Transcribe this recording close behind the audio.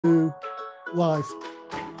live.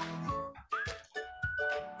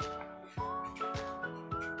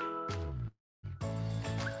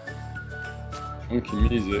 Funky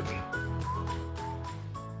music.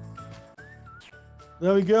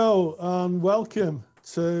 There we go, and welcome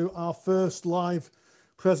to our first live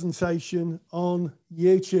presentation on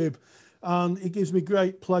YouTube. And it gives me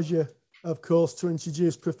great pleasure, of course, to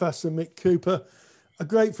introduce Professor Mick Cooper, a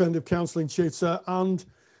great friend of counselling tutor and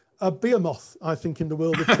a behemoth, I think, in the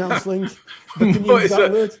world of counselling. Can you use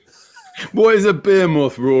that word? What is a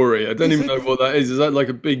behemoth, Rory? I don't even know what that is. Is that like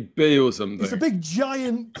a big bee or something? It's a big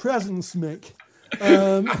giant presence, Mick.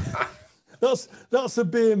 That's a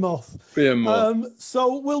behemoth.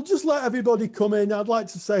 So we'll just let everybody come in. I'd like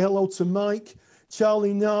to say hello to Mike,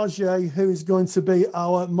 Charlie Nage, who is going to be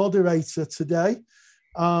our moderator today.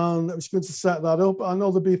 And I was going to set that up. I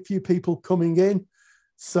know there'll be a few people coming in.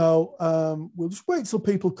 So we'll just wait till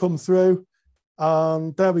people come through.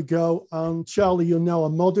 And there we go. And Charlie, you're now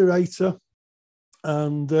a moderator.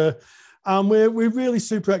 And we're really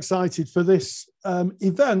super excited for this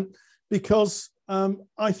event because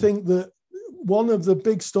I think that one of the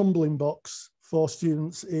big stumbling blocks for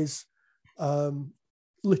students is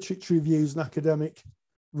literature reviews and academic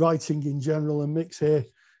writing in general. And Mick's here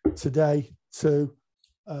today to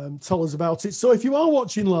tell us about it. So if you are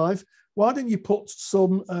watching live, why don't you put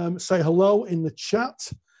some, say hello in the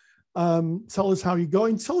chat. Tell us how you're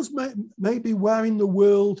going. Tell us maybe where in the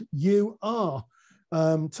world you are.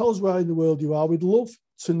 Tell us where in the world you are. We'd love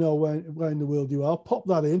to know where in the world you are. Pop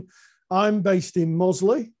that in. I'm based in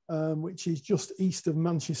Mosley, which is just east of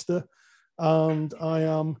Manchester, and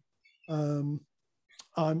I'm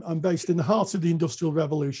based in the heart of the Industrial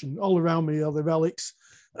Revolution. All around me are the relics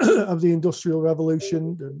of the Industrial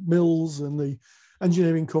Revolution, the mills and the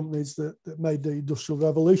engineering companies that made the Industrial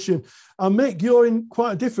Revolution. And Mick, you're in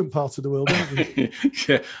quite a different part of the world, aren't you?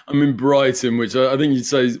 Yeah, I'm in Brighton, which I think you'd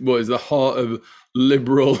say is the heart of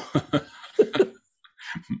liberal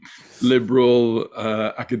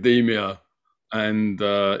academia. And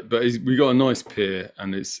but we got a nice pier,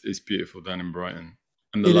 and it's beautiful down in Brighton,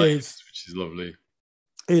 and the lakes, which is lovely.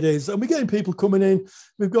 It is, and we're getting people coming in.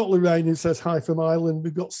 We've got Lorraine who says hi from Ireland.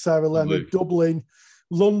 We've got Sarah Leonard, Dublin,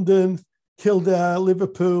 London, Kildare,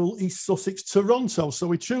 Liverpool, East Sussex, Toronto. So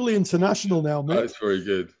we're truly international now, Mick. That's very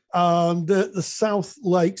good. And the South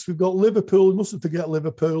Lakes, we've got Liverpool. We mustn't forget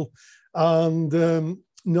Liverpool, and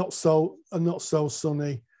not so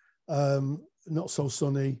sunny.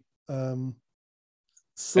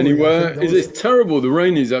 Anywhere? It's terrible. The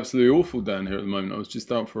rain is absolutely awful down here at the moment. I was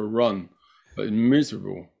just out for a run, but it's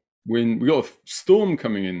miserable. We got a storm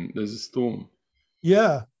coming in. There's a storm.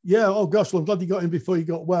 Yeah. Oh gosh, well, I'm glad you got in before you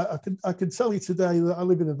got wet. I can tell you today that I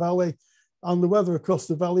live in a valley, and the weather across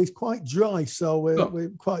the valley is quite dry. So we're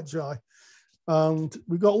quite dry, and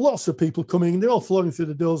we've got lots of people coming. They're all flowing through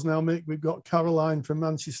the doors now, Mick. We've got Caroline from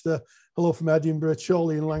Manchester. Hello from Edinburgh.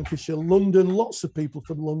 Charlie in Lancashire. London. Lots of people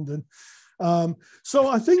from London. So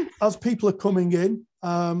I think as people are coming in,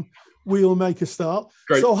 we'll make a start.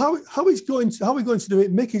 Great. So how are we going to do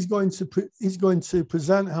it? Mick is going to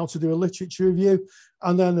present how to do a literature review,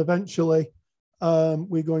 and then eventually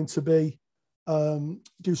we're going to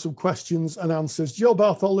do some questions and answers. Joe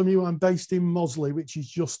Bartholomew, I'm based in Mosley, which is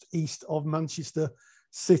just east of Manchester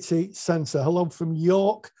city centre. Hello from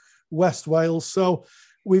York, West Wales. So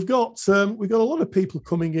we've got a lot of people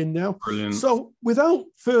coming in now. Brilliant. So without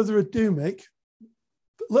further ado, Mick,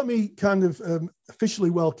 let me kind of officially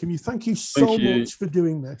welcome you. Thank you so much for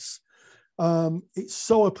doing this. It's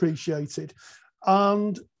so appreciated.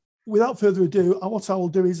 And without further ado, what I will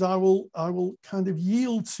do is I will kind of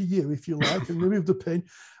yield to you, if you like, and remove the pin,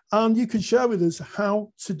 and you can share with us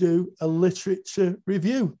how to do a literature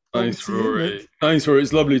review. Thanks, Rory. Thanks, Rory.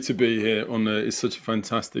 It's lovely to be here it's such a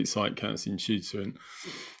fantastic site, Counselling tutor, and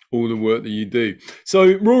all the work that you do.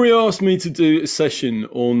 So Rory asked me to do a session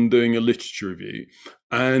on doing a literature review.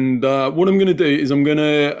 And what I'm going to do is I'm going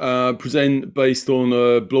to present based on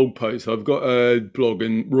a blog post. I've got a blog,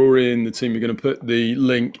 and Rory and the team are going to put the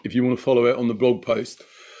link, if you want to follow it, on the blog post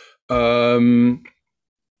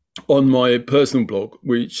on my personal blog,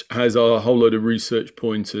 which has a whole load of research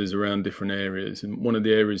pointers around different areas. And one of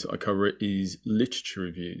the areas that I cover is literature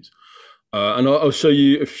reviews. And I'll show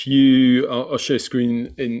you I'll share a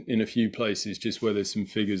screen in a few places just where there's some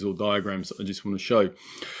figures or diagrams that I just want to show.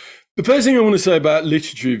 The first thing I want to say about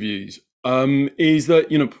literature reviews is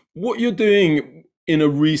that, what you're doing in a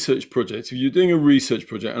research project, if you're doing a research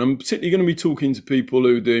project, and I'm particularly going to be talking to people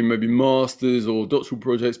who are doing maybe masters or doctoral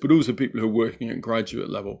projects, but also people who are working at graduate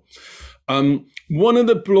level. One of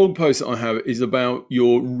the blog posts I have is about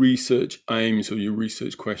your research aims or your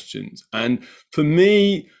research questions. And for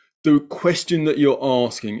me, the question that you're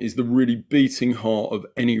asking is the really beating heart of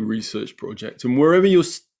any research project. And wherever you're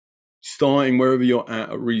starting, wherever you're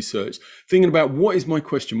at research, thinking about what is my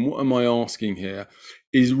question, what am I asking here,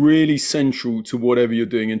 is really central to whatever you're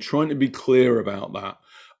doing, and trying to be clear about that.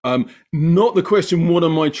 Not the question, what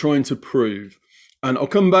am I trying to prove? And I'll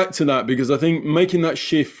come back to that, because I think making that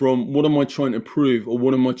shift from what am I trying to prove or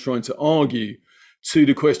what am I trying to argue to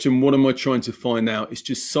the question, what am I trying to find out, is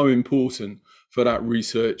just so important for that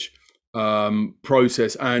research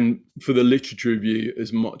process and for the literature review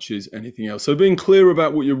as much as anything else. So being clear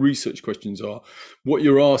about what your research questions are, what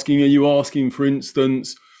you're asking. Are you asking, for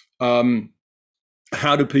instance,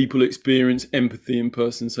 how do people experience empathy in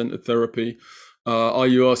person-centered therapy? Are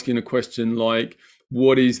you asking a question like,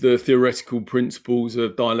 what is the theoretical principles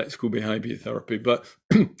of dialectical behavior therapy? But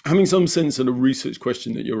having some sense of the research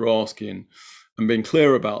question that you're asking and being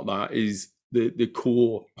clear about that is the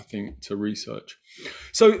core, I think, to research.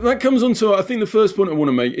 So that comes on to, I think the first point I want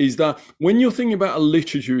to make is that when you're thinking about a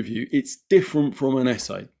literature review, it's different from an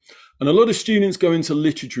essay. And a lot of students go into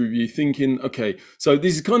literature review thinking, okay, so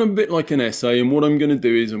this is kind of a bit like an essay, and what I'm going to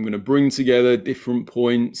do is I'm going to bring together different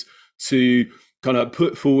points to kind of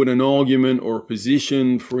put forward an argument or a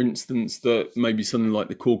position, for instance, that maybe something like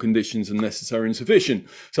the core conditions are necessary and sufficient.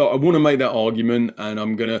 So I want to make that argument, and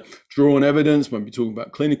I'm going to draw on evidence, maybe talk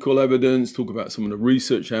about clinical evidence, talk about some of the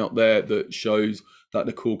research out there that shows that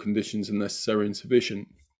the core conditions are necessary and sufficient.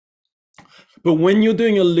 But when you're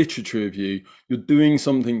doing a literature review, you're doing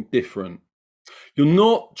something different. You're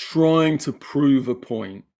not trying to prove a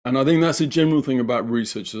point. And I think that's a general thing about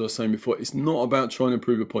research, as I was saying before. It's not about trying to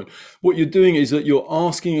prove a point. What you're doing is that you're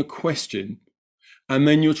asking a question, and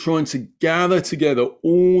then you're trying to gather together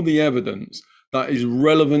all the evidence that is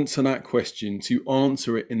relevant to that question to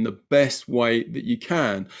answer it in the best way that you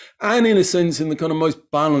can, and in a sense, in the kind of most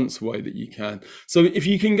balanced way that you can. So if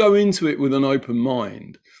you can go into it with an open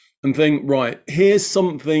mind and think, right, here's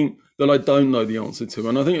something that I don't know the answer to.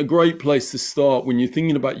 And I think a great place to start when you're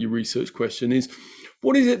thinking about your research question is,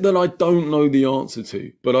 what is it that I don't know the answer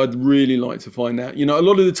to, but I'd really like to find out? You know, a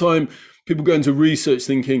lot of the time people go into research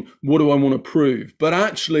thinking, what do I want to prove? But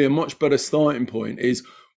actually a much better starting point is,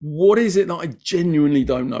 what is it that I genuinely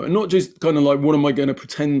don't know? And not just kind of like, what am I going to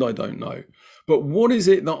pretend I don't know? But what is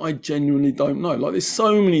it that I genuinely don't know? Like, there's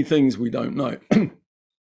so many things we don't know.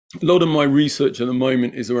 A lot of my research at the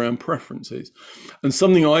moment is around preferences. And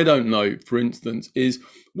something I don't know, for instance, is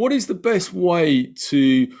what is the best way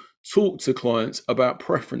to talk to clients about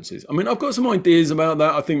preferences? I mean, I've got some ideas about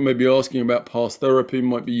that. I think maybe asking about past therapy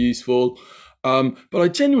might be useful. But I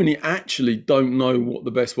genuinely actually don't know what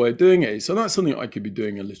the best way of doing it is. So that's something I could be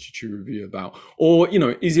doing a literature review about. Or, you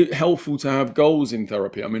know, is it helpful to have goals in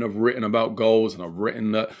therapy? I mean, I've written about goals, and I've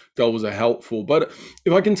written that goals are helpful. But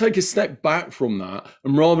if I can take a step back from that,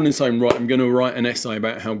 and rather than saying, right, I'm going to write an essay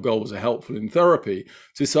about how goals are helpful in therapy,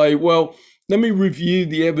 to say, well, let me review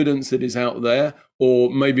the evidence that is out there,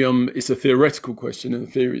 or maybe it's a theoretical question and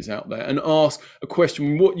the theory is out there, and ask a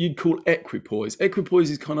question, what you'd call equipoise.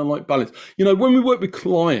 Equipoise is kind of like balance. You know, when we work with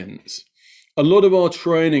clients, a lot of our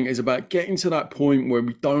training is about getting to that point where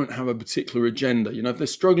we don't have a particular agenda. You know, if they're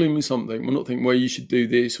struggling with something, we're not thinking, well, you should do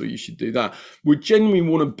this or you should do that. We genuinely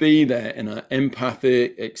want to be there in an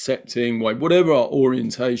empathic, accepting way, whatever our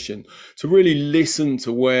orientation, to really listen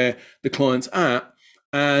to where the client's at,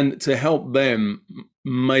 and to help them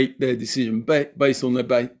make their decision based on their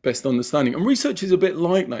best understanding. And research is a bit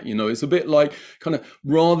like that, you know, it's a bit like kind of,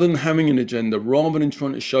 rather than having an agenda, rather than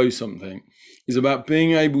trying to show something, is about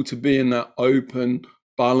being able to be in that open,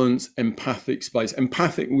 balanced, empathic space,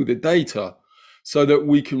 empathic with the data, so that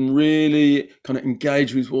we can really kind of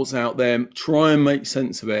engage with what's out there, try and make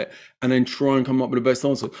sense of it, and then try and come up with the best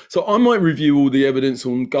answer. So I might review all the evidence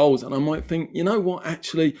on goals, and I might think, you know what,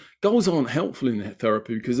 actually, goals aren't helpful in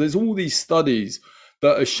therapy, because there's all these studies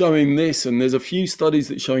that are showing this, and there's a few studies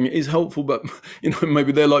that showing it is helpful, but, you know,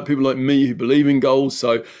 maybe they're like people like me who believe in goals.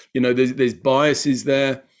 So, you know, there's biases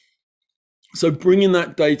there. So bringing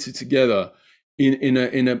that data together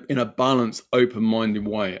in a balanced, open-minded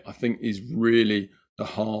way, I think is really the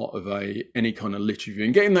heart of any kind of literature review.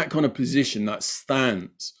 And getting that kind of position, that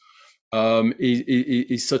stance,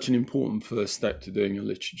 is such an important first step to doing a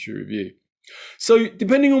literature review. So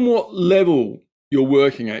depending on what level you're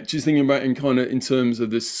working at, just thinking about in terms of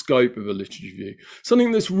the scope of a literature review,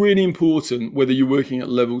 something that's really important, whether you're working at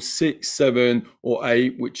level 6, 7, or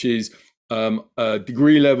 8, which is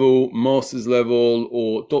degree level, master's level,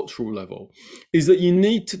 or doctoral level, is that you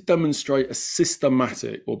need to demonstrate a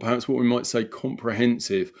systematic, or perhaps what we might say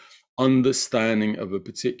comprehensive, understanding of a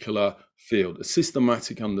particular field, a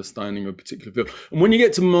systematic understanding of a particular field. And when you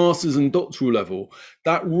get to master's and doctoral level,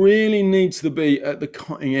 that really needs to be at the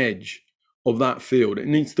cutting edge of that field. It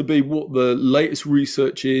needs to be what the latest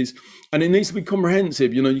research is, and it needs to be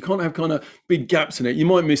comprehensive. You know, you can't have kind of big gaps in it. You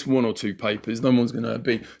might miss one or two papers. No one's going to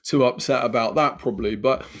be too upset about that probably,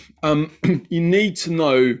 but you need to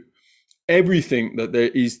know everything that there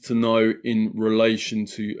is to know in relation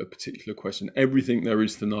to a particular question, everything there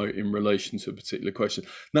is to know in relation to a particular question.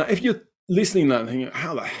 Now, if you're listening to that and thinking,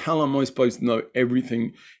 how the hell am I supposed to know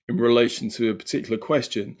everything in relation to a particular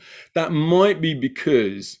question? That might be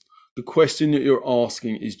because the question that you're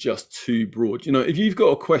asking is just too broad. You know, if you've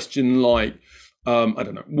got a question like, I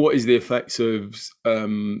don't know, what is the effects of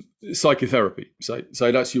psychotherapy? So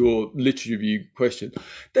that's your literature review question.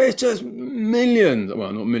 There's just millions,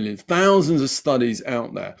 well, not millions, thousands of studies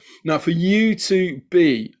out there. Now, for you to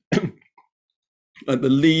be at the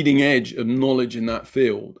leading edge of knowledge in that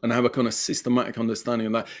field and have a kind of systematic understanding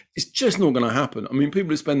of that, it's just not going to happen. I mean,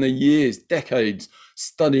 people who spend their years, decades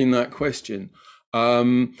studying that question,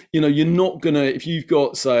 you know, you're not gonna, if you've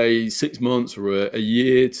got say 6 months or a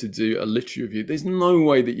year to do a literature review, there's no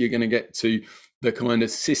way that you're going to get to the kind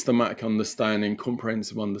of systematic understanding,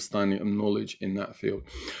 comprehensive understanding of knowledge in that field.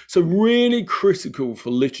 So really critical for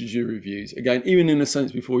literature reviews, again, even in a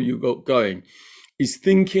sense before you got going, is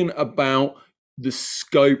thinking about the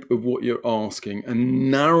scope of what you're asking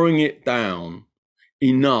and narrowing it down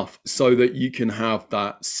enough so that you can have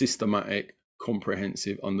that systematic,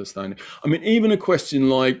 comprehensive understanding. I mean, even a question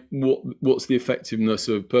like what's the effectiveness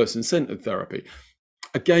of person-centered therapy?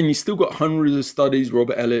 Again, you still got hundreds of studies.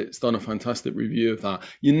 Robert Elliott's done a fantastic review of that.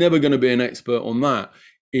 You're never going to be an expert on that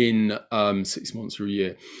in 6 months or a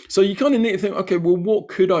year. So you kind of need to think, okay, well, what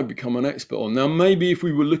could I become an expert on? Now, maybe if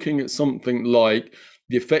we were looking at something like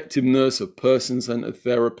the effectiveness of person-centered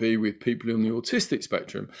therapy with people on the autistic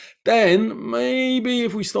spectrum, then maybe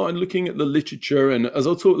if we started looking at the literature, and as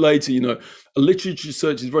I'll talk later, you know, a literature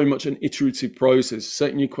search is very much an iterative process,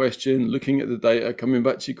 setting your question, looking at the data, coming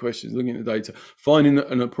back to your questions, looking at the data, finding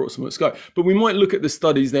an approximate scope. But we might look at the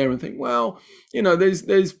studies there and think, well, you know, there's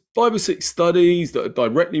 5 or 6 studies that are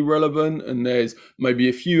directly relevant, and there's maybe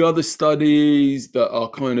a few other studies that are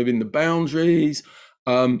kind of in the boundaries.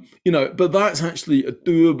 You know, but that's actually a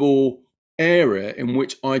doable area in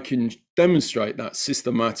which I can demonstrate that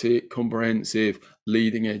systematic, comprehensive,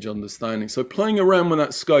 leading edge understanding. So playing around with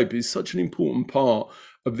that scope is such an important part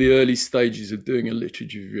of the early stages of doing a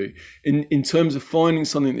literature review in terms of finding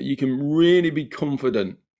something that you can really be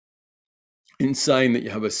confident in saying that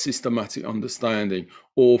you have a systematic understanding,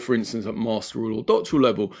 or for instance at masteral or doctoral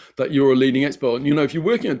level that you're a leading expert. And you know, if you're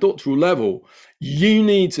working at doctoral level, you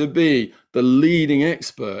need to be the leading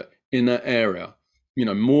expert in that area, you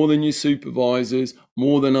know, more than your supervisors,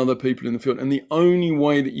 more than other people in the field. And the only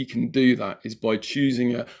way that you can do that is by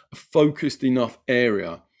choosing a focused enough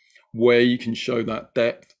area where you can show that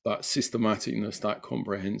depth, that systematicness, that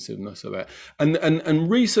comprehensiveness of it. And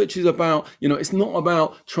research is about, you know, it's not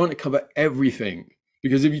about trying to cover everything,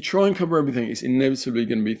 because if you try and cover everything, it's inevitably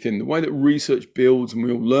going to be thin. The way that research builds and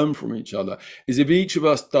we all learn from each other is if each of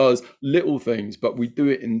us does little things, but we do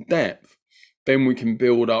it in depth, then we can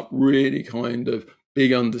build up really kind of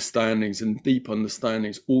big understandings and deep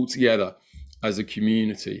understandings all together as a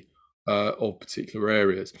community of particular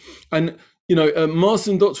areas. And you know,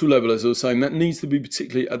 master and doctoral level, as I was saying, that needs to be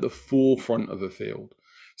particularly at the forefront of a field.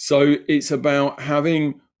 So it's about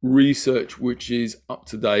having research which is up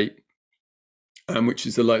to date and which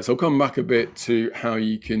is the latest. I'll come back a bit to how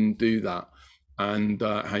you can do that and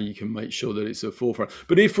how you can make sure that it's at the forefront.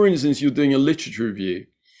 But if, for instance, you're doing a literature review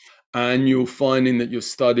and you're finding that your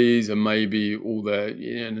studies are maybe all there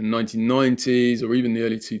in the 1990s or even the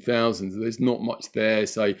early 2000s, there's not much there,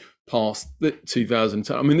 say, past the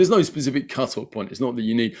 2010. I mean, there's no specific cutoff point. It's not that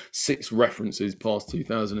you need 6 references past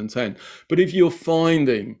 2010. But if you're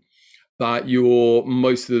finding that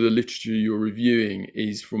most of the literature you're reviewing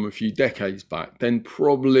is from a few decades back, then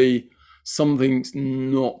probably something's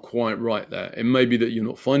not quite right there. It may be that you're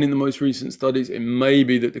not finding the most recent studies. It may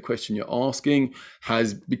be that the question you're asking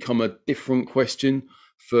has become a different question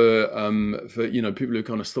for you know, people who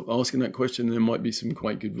kind of stop asking that question. There might be some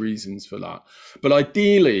quite good reasons for that. But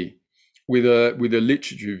ideally, with a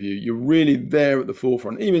literature review, you're really there at the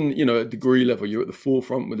forefront. Even, you know, at degree level, you're at the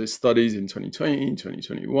forefront with the studies in 2020,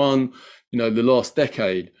 2021, you know, the last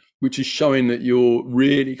decade, which is showing that you're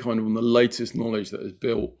really kind of on the latest knowledge that is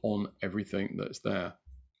built on everything that's there.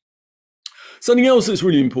 Something else that's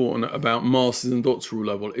really important about master's and doctoral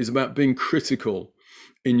level is about being critical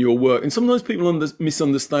in your work. And sometimes people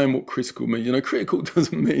misunderstand what critical means. You know, critical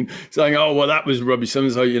doesn't mean saying, oh, well, that was rubbish.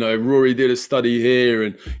 Sometimes, you know, Rory did a study here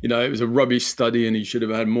and, you know, it was a rubbish study and he should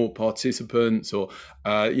have had more participants, or,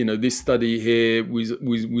 you know, this study here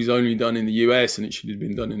was only done in the US and it should have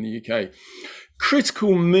been done in the UK.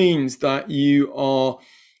 Critical means that you are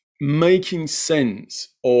making sense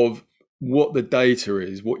of what the data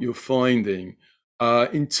is, what you're finding,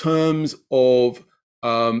 in terms of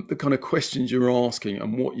the kind of questions you're asking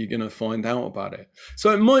and what you're going to find out about it. So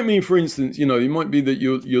it might mean, for instance, you know, it might be that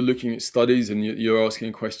you're looking at studies and you're asking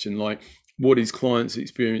a question like, what is clients'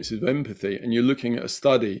 experience of empathy? And you're looking at a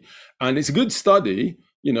study, and it's a good study,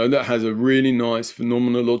 you know, that has a really nice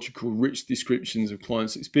phenomenological, rich descriptions of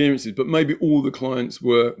clients' experiences, but maybe all the clients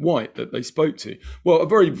were white that they spoke to. Well, a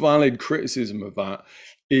very valid criticism of that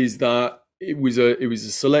is that it was a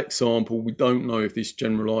select sample. We don't know if this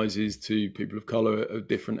generalizes to people of color of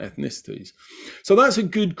different ethnicities. So that's a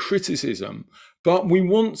good criticism, but we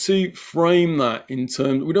want to frame that in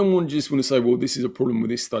terms, we don't want to say, well, this is a problem with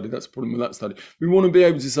this study, that's a problem with that study. We want to be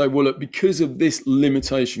able to say, well, look, because of this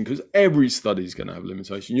limitation, because every study is going to have a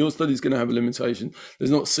limitation. Your study is going to have a limitation. There's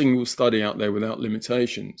not a single study out there without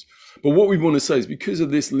limitations. But what we want to say is, because of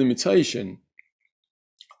this limitation,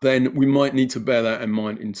 then we might need to bear that in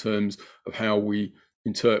mind in terms of how we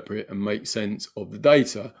interpret and make sense of the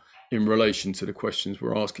data in relation to the questions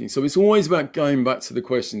we're asking. So it's always about going back to the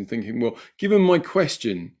question, thinking, well, given my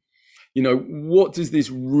question, you know, what does this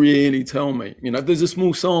really tell me? You know, if there's a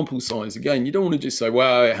small sample size, again, you don't want to just say,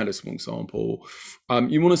 well, it had a small sample.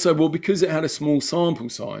 You want to say, well, because it had a small sample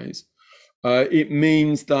size, it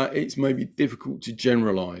means that it's maybe difficult to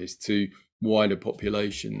generalize to wider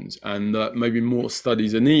populations, and that maybe more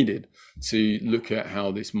studies are needed to look at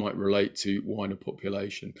how this might relate to wider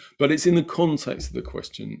population. But it's in the context of the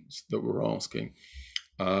questions that we're asking,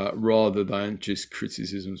 rather than just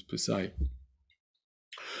criticisms per se.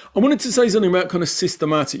 I wanted to say something about kind of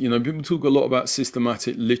systematic, you know, people talk a lot about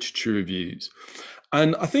systematic literature reviews.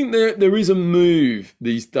 And I think there is a move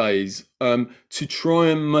these days to try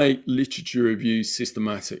and make literature reviews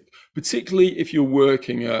systematic, particularly if you're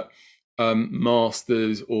working at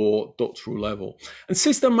master's or doctoral level. And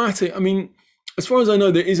systematic, I mean, as far as I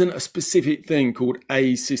know, there isn't a specific thing called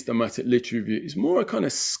a systematic literature review. It's more a kind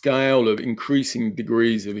of scale of increasing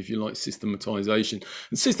degrees of, if you like, systematization.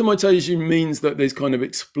 And systematization means that there's kind of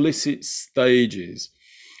explicit stages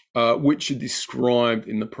which are described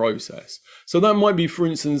in the process. So that might be, for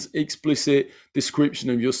instance, explicit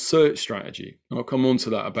description of your search strategy. And I'll come on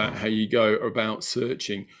to that about how you go about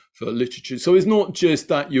searching for literature. So it's not just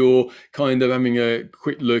that you're kind of having a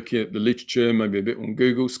quick look at the literature, maybe a bit on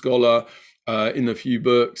Google Scholar, in a few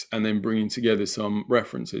books, and then bringing together some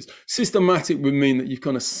references. Systematic would mean that you've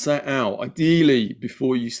kind of set out, ideally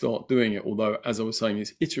before you start doing it, although as I was saying,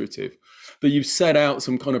 it's iterative, that you've set out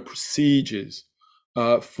some kind of procedures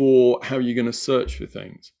for how you're going to search for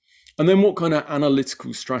things. And then what kind of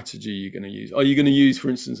analytical strategy you're going to use. Are you going to use, for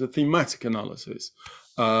instance, a thematic analysis?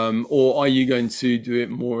 Or are you going to do it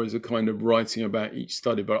more as a kind of writing about each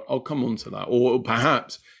study? But I'll come on to that. Or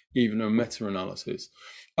perhaps even a meta-analysis.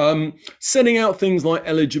 Setting out things like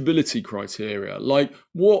eligibility criteria, like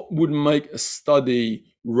what would make a study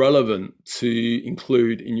relevant to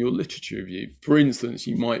include in your literature review. For instance,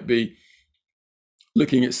 you might be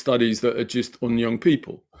looking at studies that are just on young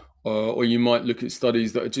people, or you might look at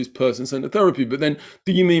studies that are just person-centered therapy. But then,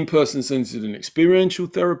 do you mean person-centered and experiential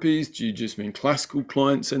therapies? Do you just mean classical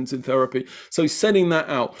client-centered therapy? So setting that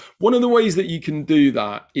out. One of the ways that you can do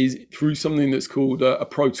that is through something that's called a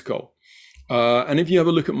protocol. And if you have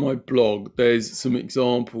a look at my blog, there's some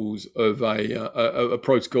examples of a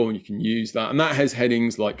protocol, and you can use that. And that has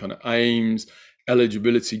headings like kind of aims,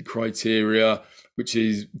 eligibility criteria, which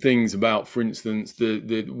is things about, for instance,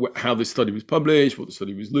 how the study was published, what the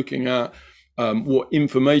study was looking at, what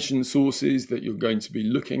information sources that you're going to be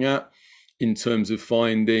looking at in terms of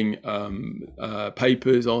finding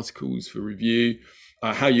papers, articles for review,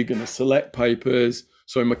 how you're going to select papers.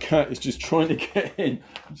 Sorry, my cat is just trying to get in.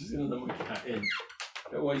 I'm just going to let my cat in.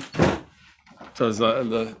 It always does that at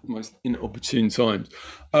the most inopportune times.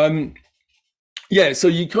 Yeah, so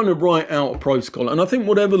you kind of write out a protocol. And I think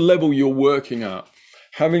whatever level you're working at,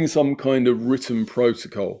 having some kind of written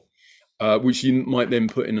protocol, which you might then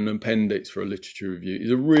put in an appendix for a literature review,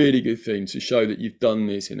 is a really good thing to show that you've done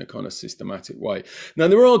this in a kind of systematic way. Now,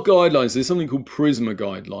 there are guidelines. There's something called PRISMA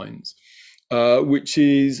guidelines, which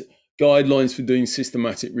is guidelines for doing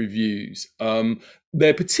systematic reviews.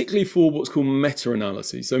 They're particularly for what's called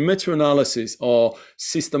meta-analysis. So meta-analysis are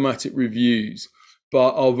systematic reviews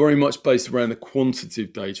but are very much based around the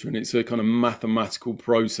quantitative data, and it's a kind of mathematical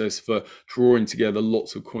process for drawing together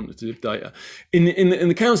lots of quantitative data. In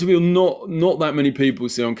the counselling field, not that many people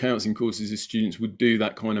see on counselling courses as students would do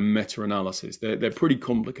that kind of meta-analysis. They're pretty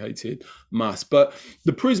complicated maths, but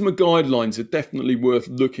the Prisma guidelines are definitely worth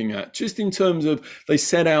looking at, just in terms of they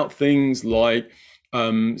set out things like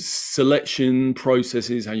selection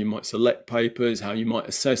processes, how you might select papers, how you might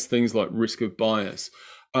assess things like risk of bias.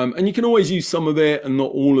 And you can always use some of it and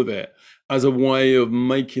not all of it as a way of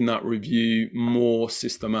making that review more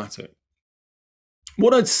systematic.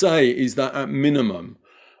 What I'd say is that at minimum,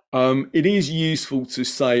 it is useful to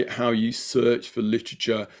say how you search for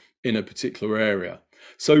literature in a particular area.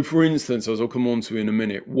 So for instance, as I'll come on to in a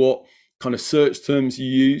minute, what kind of search terms you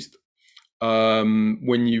used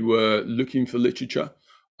when you were looking for literature.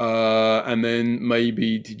 And then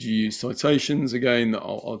maybe did you use citations again that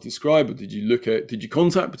I'll describe, or did you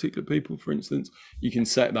contact particular people, for instance? You can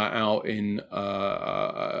set that out in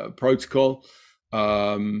protocol.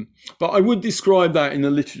 But I would describe that in the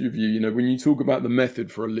literature review, when you talk about the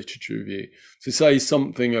method for a literature review, to say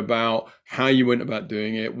something about how you went about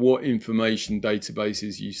doing it, what information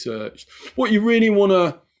databases you searched. What you really want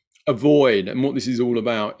to avoid, and what this is all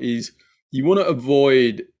about, is you want to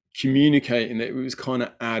avoid communicating that it was kind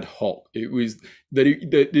of ad hoc. It was that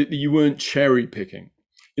you weren't cherry picking.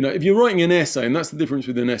 If you're writing an essay, and that's the difference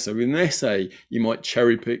with an essay. With an essay, you might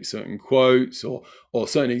cherry pick certain quotes or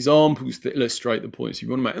certain examples to illustrate the points you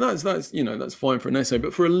want to make, and that's fine for an essay.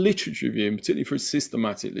 But for a literature review, and particularly for a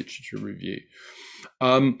systematic literature review,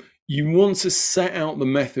 you want to set out the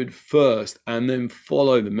method first and then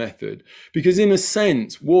follow the method, because in a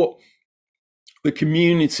sense, what the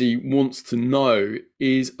community wants to know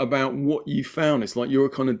is about what you found. It's like you're a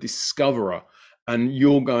kind of discoverer and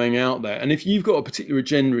you're going out there. And if you've got a particular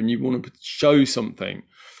agenda and you want to show something,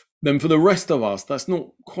 then for the rest of us, that's not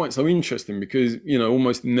quite so interesting, because,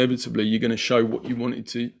 almost inevitably you're going to show what you wanted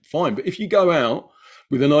to find. But if you go out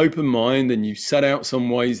with an open mind and you set out some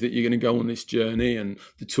ways that you're going to go on this journey and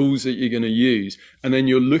the tools that you're going to use, and then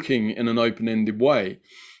you're looking in an open-ended way,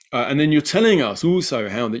 and then you're telling us also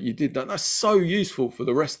how that you did that, that's so useful for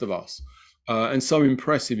the rest of us, and so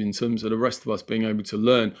impressive in terms of the rest of us being able to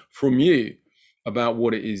learn from you about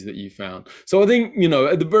what it is that you found. So I think,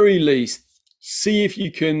 at the very least, see if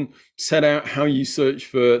you can set out how you search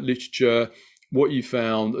for literature, what you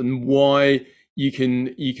found, and why you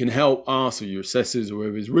can help us or your assessors or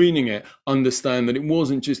whoever's reading it understand that it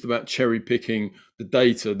wasn't just about cherry picking the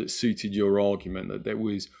data that suited your argument, that there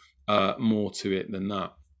was more to it than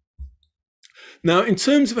that. Now, in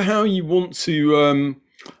terms of how you want to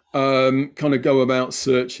kind of go about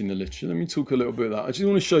searching the literature, let me talk a little bit about that. I just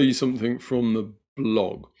want to show you something from the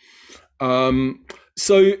blog.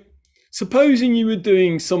 So supposing you were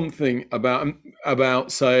doing something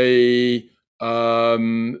about say,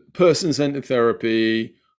 person-centered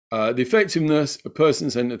therapy, the effectiveness of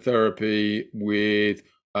person-centered therapy with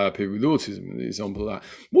people with autism, an example of that.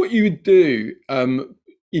 What you would do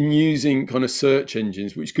in using kind of search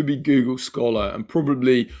engines, which could be Google Scholar, and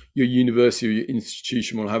probably your university or your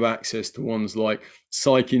institution will have access to ones like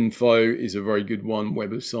PsycInfo is a very good one,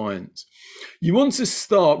 Web of Science. You want to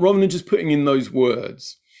start, rather than just putting in those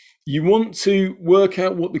words, you want to work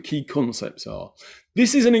out what the key concepts are.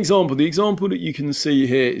 This is an example. The example that you can see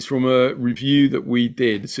here is from a review that we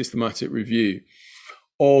did, a systematic review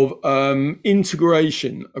of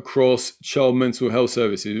integration across child mental health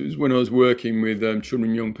services. It was when I was working with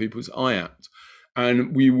Children and Young People's IACT,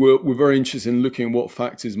 and we were very interested in looking at what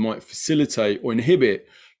factors might facilitate or inhibit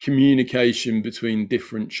communication between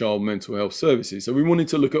different child mental health services. So we wanted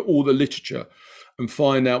to look at all the literature and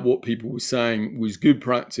find out what people were saying was good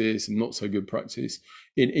practice and not so good practice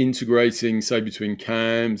in integrating, say, between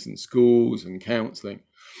CAMHS and schools and counselling.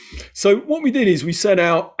 So what we did is we set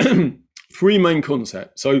out three main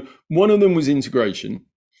concepts. So one of them was integration.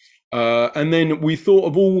 And then we thought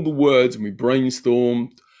of all the words, and we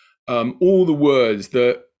brainstormed all the words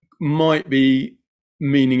that might be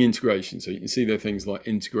meaning integration. So you can see there are things like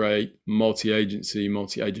integrate, multi-agency,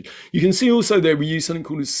 multi-agent. You can see also there we use something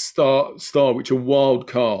called a star, which are wild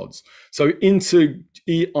cards. So INTEGR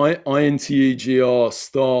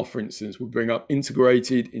star, for instance, will bring up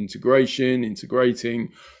integrated, integration, integrating,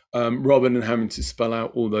 rather than having to spell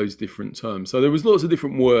out all those different terms. So there was lots of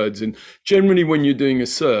different words, and generally when you're doing a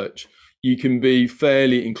search, you can be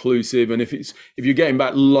fairly inclusive. And if you're getting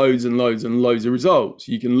back loads and loads and loads of results,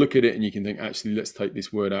 you can look at it and you can think, actually, let's take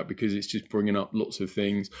this word out because it's just bringing up lots of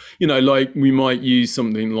things. Like we might use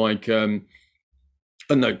something like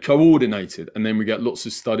no, coordinated. And then we get lots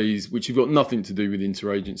of studies which have got nothing to do with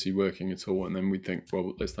interagency working at all. And then we think,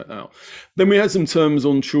 well, let's take that out. Then we had some terms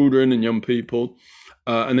on children and young people.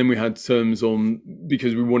 And then we had terms on,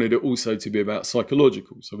 because we wanted it also to be about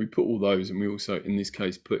psychological. So we put all those, and we also, in this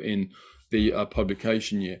case, put in the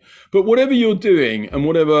publication year. But whatever you're doing, and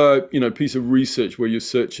whatever, piece of research where you're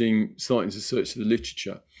starting to search the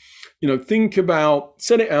literature, think about,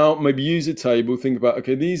 set it out, maybe use a table, think about,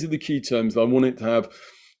 okay, these are the key terms that I want it to have.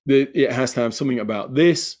 It has to have something about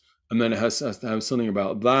this, and then it has to have something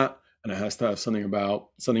about that, and it has to have something about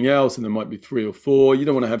something else, and there might be 3 or 4. You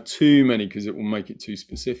don't want to have too many because it will make it too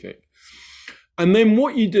specific. And then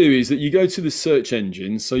what you do is that you go to the search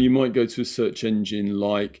engine. So you might go to a search engine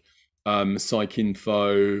like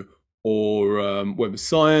PsycInfo or Web of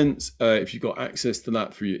Science, if you've got access to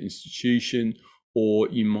that through your institution, or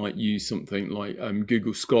you might use something like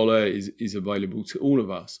Google Scholar is available to all of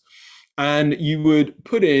us. And you would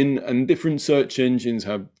put in, and different search engines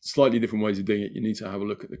have slightly different ways of doing it. You need to have a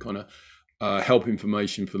look at the kind of help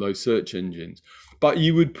information for those search engines. But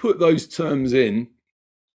you would put those terms in,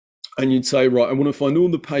 and you'd say, right, I want to find all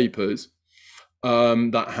the papers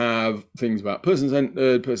that have things about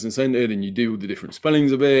person-centered, and you do all the different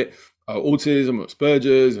spellings of it, autism or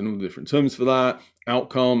Asperger's, and all the different terms for that,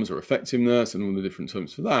 outcomes or effectiveness, and all the different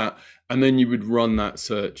terms for that. And then you would run that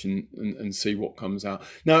search and see what comes out.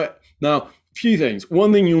 Now, a few things.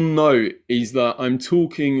 One thing you'll note is that I'm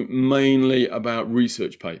talking mainly about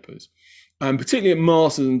research papers. And particularly at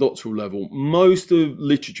master's and doctoral level, most of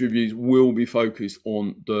literature reviews will be focused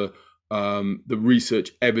on the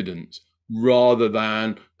research evidence, rather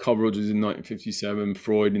than Carl Rogers in 1957,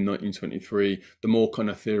 Freud in 1923, the more kind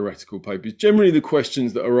of theoretical papers. Generally, the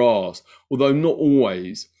questions that are asked, although not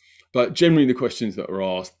always, but generally the questions that are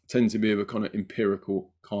asked tend to be of a kind of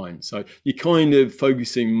empirical kind. So you're kind of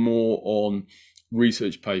focusing more on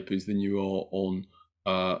research papers than you are on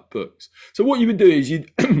books. So what you would do is you'd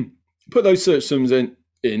put those search terms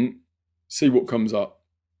in, see what comes up.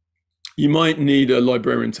 You might need a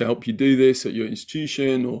librarian to help you do this at your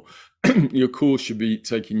institution, or your course should be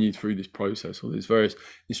taking you through this process, or there's various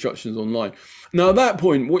instructions online. Now, at that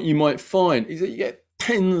point, what you might find is that you get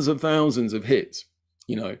tens of thousands of hits.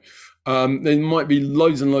 There might be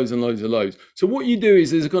loads and loads and loads and loads. So what you do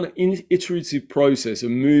is there's a kind of iterative process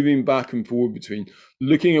of moving back and forward between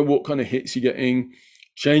looking at what kind of hits you're getting,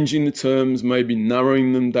 changing the terms, maybe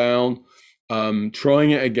narrowing them down,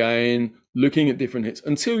 trying it again, looking at different hits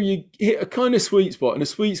until you hit a kind of sweet spot. And a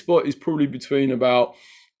sweet spot is probably between about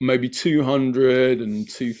maybe 200 and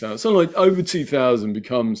 2,000. Something like over 2,000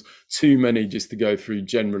 becomes too many just to go through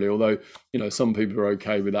generally, although, some people are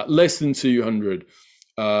okay with that. Less than 200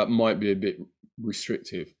 might be a bit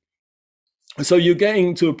restrictive. So you're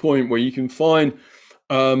getting to a point where you can find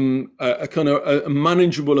a kind of a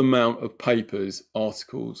manageable amount of papers,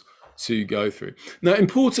 articles to go through. Now,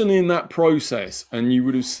 importantly in that process, and you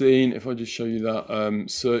would have seen, if I just show you that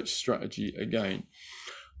search strategy again,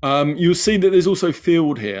 you'll see that there's also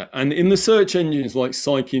field here. And in the search engines like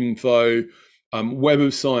PsycInfo, Web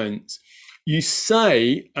of Science, you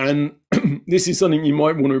say, and this is something you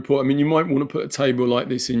might want to report. I mean, you might want to put a table like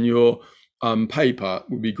this in your paper,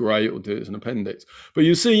 would be great, or do it as an appendix. But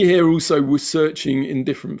you'll see here also we're searching in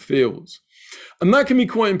different fields. And that can be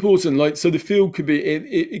quite important. Like, so the field could be,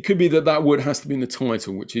 it could be that word has to be in the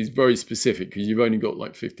title, which is very specific because you've only got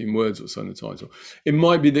like 15 words or so in the title. It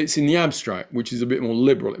might be that it's in the abstract, which is a bit more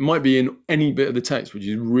liberal. It might be in any bit of the text, which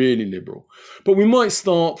is really liberal. But we might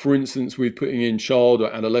start, for instance, with putting in child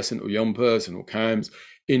or adolescent or young person or CAMS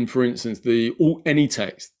in, for instance, any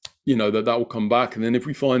text, that will come back. And then if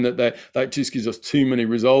we find that just gives us too many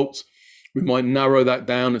results, we might narrow that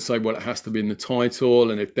down and say, well, it has to be in the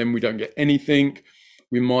title. And if then we don't get anything,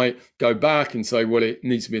 we might go back and say, well, it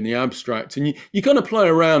needs to be in the abstract. And you kind of play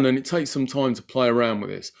around, and it takes some time to play around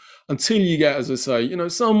with this until you get, as I say,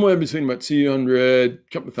 somewhere between about 200, a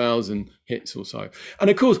couple of thousand hits or so. And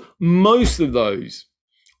of course, most of those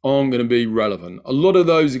aren't going to be relevant. A lot of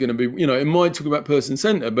those are going to be, it might talk about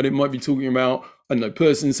person-centered, but it might be talking about,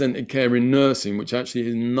 person-centered care in nursing, which actually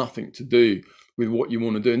has nothing to do with what you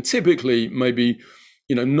want to do. And typically maybe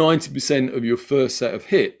 90% of your first set of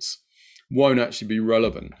hits won't actually be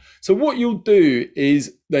relevant. So what you'll do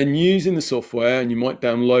is then using the software, and you might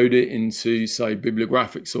download it into, say,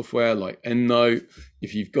 bibliographic software like EndNote,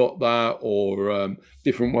 if you've got that, or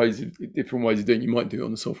different ways of doing it. You might do it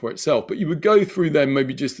on the software itself, but you would go through them,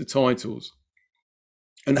 maybe just the titles,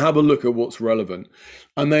 and have a look at what's relevant.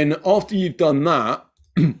 And then after you've done that,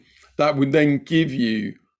 that would then give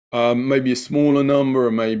you maybe a smaller number,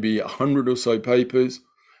 or maybe 100 or so papers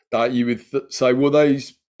that you would say, well,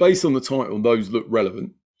 those based on the title, those look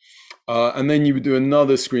relevant. And then you would do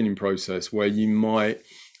another screening process where you might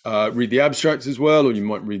read the abstract as well, or you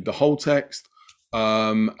might read the whole text.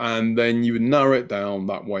 And then you would narrow it down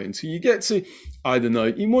that way until you get to, I don't know,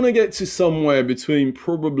 you want to get to somewhere between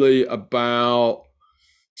probably about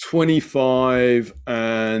 25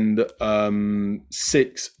 and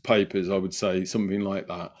 6 papers, I would say, something like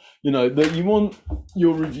that. You know, that you want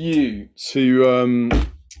your review to,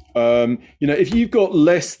 you know, if you've got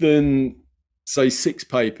less than, say, 6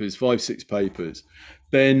 papers, 5, 6 papers,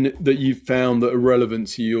 then that you've found that are relevant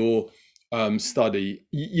to your study,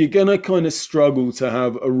 you're going to kind of struggle to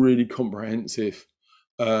have a really comprehensive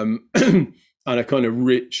and a kind of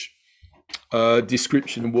rich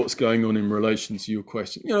description of what's going on in relation to your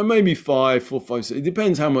question. You know, maybe 5, 4, 5, 6. It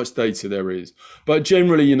depends how much data there is. But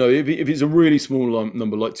generally, you know, if it's a really small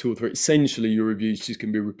number, like 2 or 3, essentially your review is just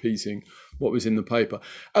going to be repeating what was in the paper.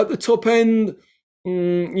 At the top end,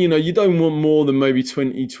 you know, you don't want more than maybe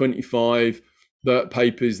 20, 25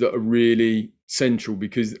 papers that are really central,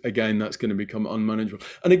 because again, that's going to become unmanageable.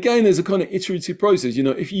 And again, there's a kind of iterative process. You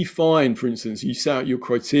know, if you find, for instance, you set out your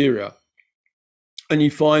criteria and you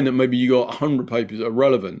find that maybe you got 100 papers that are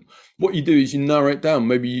relevant, what you do is you narrow it down.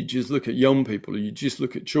 Maybe you just look at young people, or you just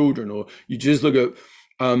look at children, or you just look at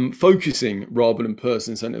focusing rather than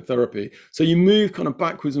person-centered therapy. So you move kind of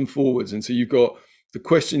backwards and forwards until you've got the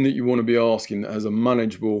question that you want to be asking that has a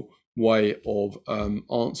manageable way of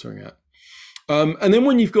answering it. And then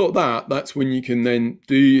when you've got that, that's when you can then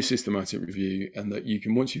do your systematic review, and that you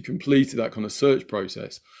can, once you've completed that kind of search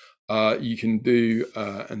process, you can do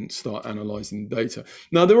and start analyzing the data.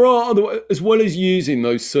 Now, there are other, as well as using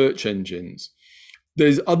those search engines,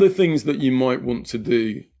 there's other things that you might want to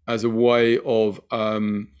do as a way of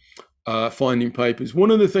finding papers.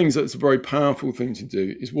 One of the things that's a very powerful thing to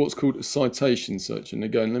do is what's called a citation search. And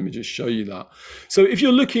again, let me just show you that. So if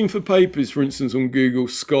you're looking for papers, for instance, on Google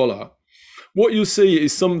Scholar, what you'll see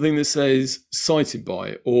is something that says cited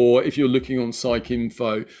by, or if you're looking on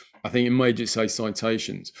PsycInfo, I think it may just say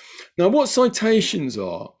citations. Now, what citations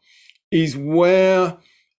are is where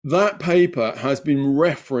that paper has been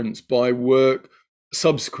referenced by work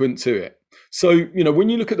subsequent to it. So, you know, when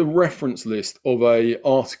you look at the reference list of an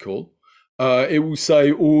article, it will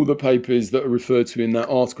say all the papers that are referred to in that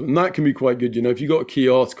article. And that can be quite good. You know, if you've got a key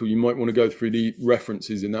article, you might want to go through the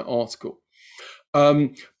references in that article.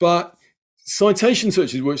 But citation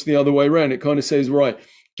searches works the other way around. It kind of says, right,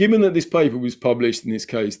 given that this paper was published, in this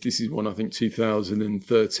case, this is one, I think,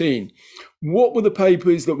 2013, what were the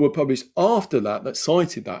papers that were published after that that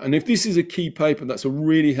cited that? And if this is a key paper, that's a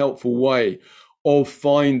really helpful way of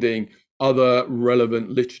finding other relevant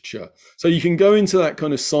literature. So you can go into that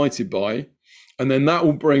kind of cited by, and then that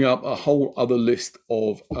will bring up a whole other list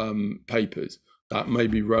of papers that may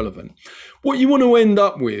be relevant. What you want to end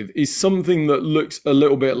up with is something that looks a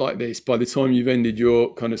little bit like this by the time you've ended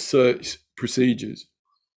your kind of search procedures.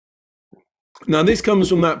 Now, this comes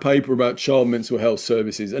from that paper about child mental health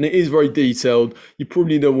services, and it is very detailed. You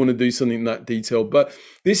probably don't want to do something that detailed, but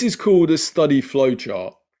this is called a study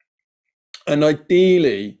flowchart. And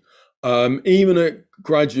ideally, even at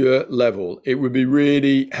graduate level, it would be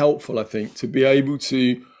really helpful, I think, to be able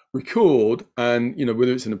to record, and, you know,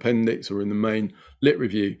 whether it's an appendix or in the main lit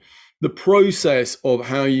review, the process of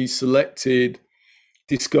how you selected,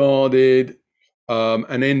 discarded,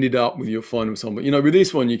 and ended up with your final sample. You know, with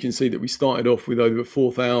this one, you can see that we started off with over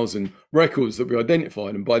 4,000 records that we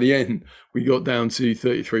identified, and by the end, we got down to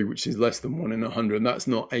 33, which is less than 1 in 100, and that's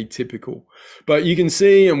not atypical. But you can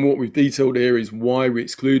see, and what we've detailed here is why we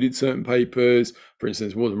excluded certain papers. For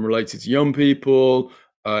instance, it wasn't related to young people,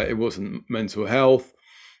 it wasn't mental health.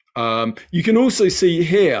 You can also see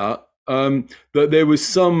here that there was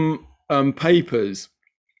some papers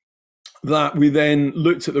that we then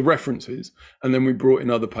looked at the references, and then we brought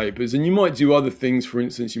in other papers. And you might do other things. For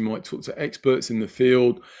instance, you might talk to experts in the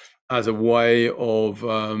field as a way of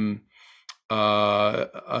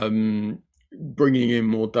bringing in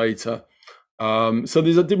more data. So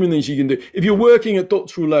there's different things you can do. If you're working at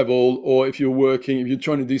doctoral level, or if you're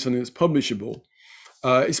trying to do something that's publishable,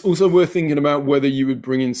 it's also worth thinking about whether you would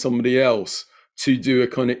bring in somebody else to do a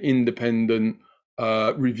kind of independent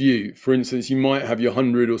review. For instance, you might have your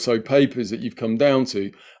 100 or so papers that you've come down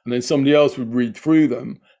to, and then somebody else would read through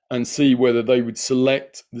them and see whether they would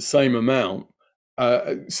select the same amount,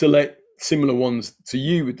 select similar ones to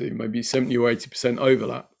you would do, maybe 70 or 80%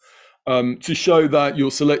 overlap, to show that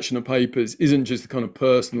your selection of papers isn't just a kind of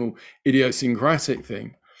personal idiosyncratic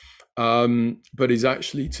thing, but is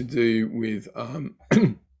actually to do with,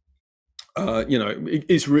 you know,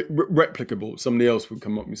 it's replicable. Somebody else would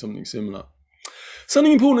come up with something similar.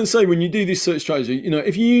 Something important to say when you do this search strategy, you know,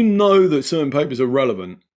 if you know that certain papers are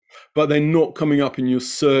relevant, but they're not coming up in your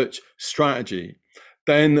search strategy,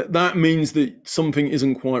 then that means that something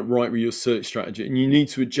isn't quite right with your search strategy and you need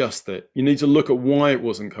to adjust it. You need to look at why it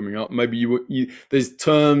wasn't coming up. Maybe there's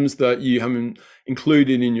terms that you haven't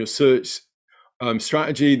included in your search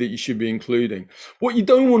strategy that you should be including. What you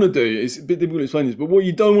don't want to do is, a bit difficult to explain this, but what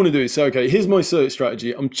you don't want to do is say, okay, here's my search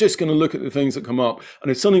strategy. I'm just going to look at the things that come up. And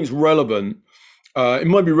if something's relevant, it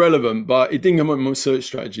might be relevant, but it didn't come up in my search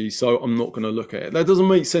strategy, so I'm not going to look at it. That doesn't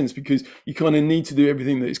make sense because you kind of need to do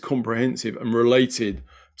everything that is comprehensive and related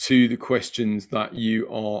to the questions that you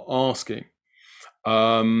are asking.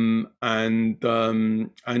 And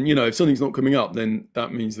you know, if something's not coming up, then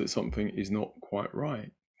that means that something is not quite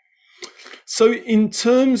right. So in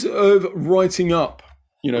terms of writing up,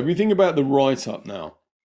 you know, if we think about the write-up now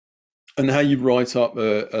and how you write up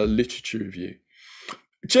a literature review,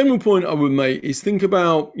 a general point I would make is think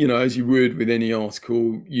about, you know, as you would with any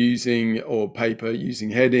article or paper,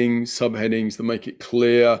 using headings, subheadings to make it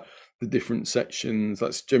clear, the different sections.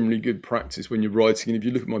 That's generally good practice when you're writing. And if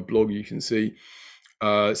you look at my blog, you can see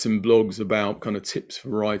some blogs about kind of tips for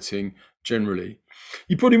writing generally.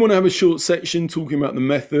 You probably want to have a short section talking about the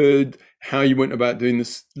method, how you went about doing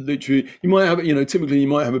this literally. You might have, you know, typically you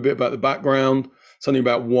might have a bit about the background, something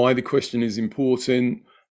about why the question is important.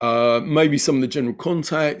 Maybe some of the general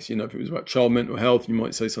context, you know, if it was about child mental health, you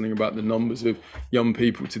might say something about the numbers of young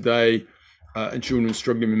people today and children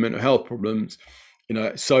struggling with mental health problems, you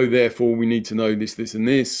know, so therefore we need to know this, this and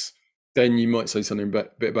this. Then you might say something a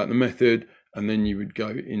bit about the method, and then you would go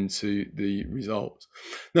into the results.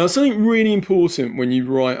 Now, something really important when you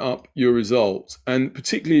write up your results, and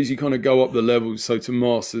particularly as you kind of go up the levels, so to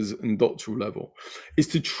master's and doctoral level, is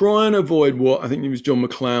to try and avoid what I think it was John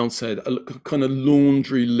McLeod said, a kind of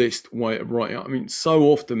laundry list way of writing up. I mean, so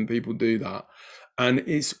often people do that, and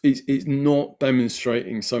it's not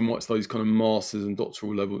demonstrating so much those kind of master's and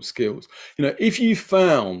doctoral level skills. You know, if you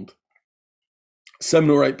found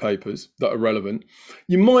 7 or 8 papers that are relevant,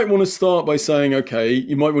 you might want to start by saying, okay,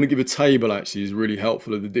 you might want to give a table actually is really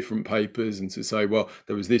helpful of the different papers, and to say, well,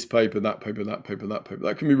 there was this paper, that paper, that paper, that paper.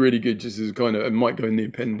 That can be really good just as a kind of, it might go in the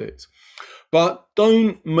appendix. But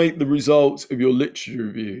don't make the results of your literature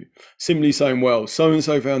review simply saying, well,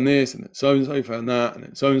 so-and-so found this, and then so-and-so found that, and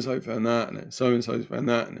then so-and-so found that, and then so-and-so found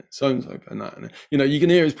that, and then so-and-so found that. And then, you know, you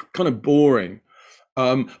can hear it's kind of boring.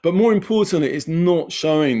 But more importantly, it's not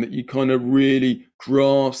showing that you kind of really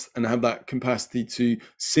grasp and have that capacity to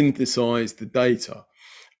synthesize the data.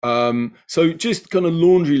 So just kind of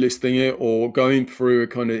laundry listing it or going through a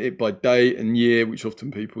kind of it by date and year, which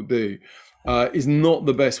often people do, is not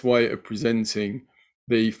the best way of presenting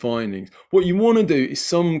the findings. What you want to do is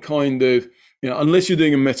some kind of, you know, unless you're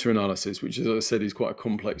doing a meta-analysis, which, as I said, is quite a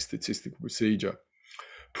complex statistical procedure,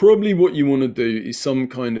 probably what you want to do is some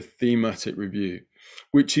kind of thematic review,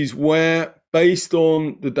 which is where, based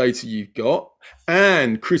on the data you've got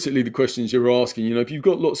and critically the questions you're asking, you know, if you've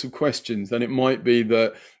got lots of questions, then it might be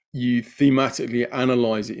that you thematically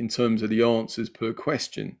analyze it in terms of the answers per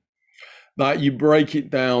question, that you break it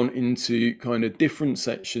down into kind of different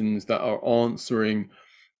sections that are answering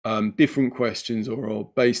different questions or are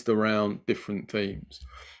based around different themes.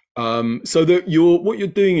 So that what you're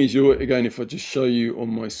doing is again, if I just show you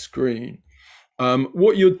on my screen,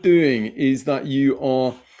 what you're doing is that you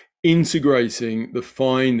are integrating the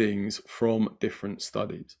findings from different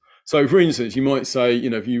studies. So for instance, you might say, you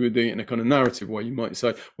know, if you were doing it in a kind of narrative way, you might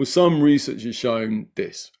say, well, some research has shown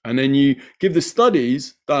this, and then you give the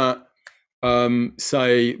studies that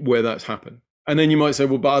say where that's happened. And then you might say,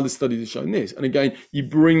 well, but other studies have shown this. And again, you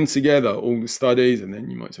bring together all the studies, and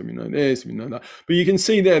then you might say, we know this, we know that. But you can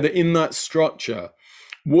see there that in that structure,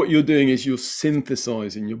 what you're doing is you're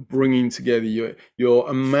synthesizing, you're bringing together, you're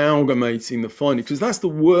amalgamating the findings, because that's the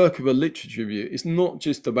work of a literature review. It's not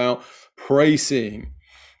just about praising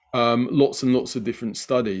lots and lots of different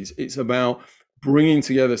studies. It's about bringing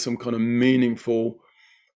together some kind of meaningful,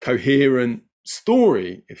 coherent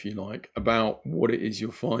story, if you like, about what it is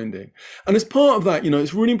you're finding. And as part of that, you know,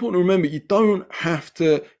 it's really important to remember you don't have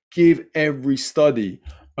to give every study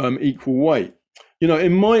equal weight. You know, it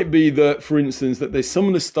might be that, for instance, that there's some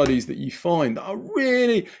of the studies that you find that are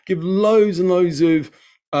really give loads and loads of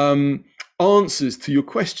answers to your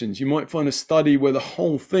questions. You might find a study where the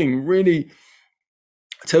whole thing really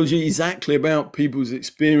tells you exactly about people's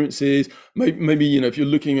experiences. Maybe, you know, if you're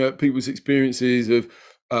looking at people's experiences of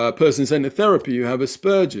person-centered therapy who have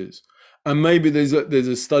Asperger's, and maybe there's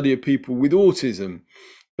a study of people with autism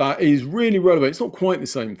that is really relevant. It's not quite the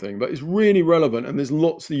same thing, but it's really relevant, and there's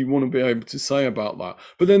lots that you want to be able to say about that.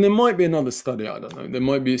 But then there might be another study, I don't know, there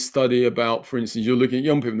might be a study about, for instance, you're looking at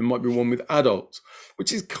young people, there might be one with adults,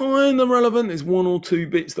 which is kind of relevant. There's one or two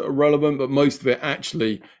bits that are relevant, but most of it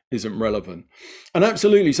actually isn't relevant. And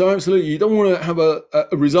absolutely, you don't want to have a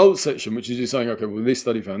results section, which is just saying, okay, well, this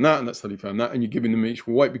study found that, and that study found that, and you're giving them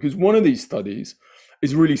equal weight, because one of these studies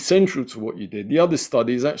is really central to what you did. The other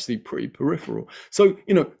study is actually pretty peripheral. So,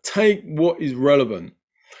 take what is relevant.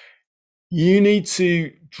 You need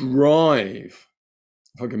to drive,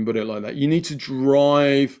 if I can put it like that, you need to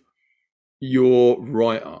drive your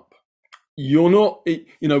write-up. You're not,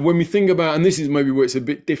 when we think about, and this is maybe where it's a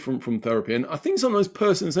bit different from therapy, and I think sometimes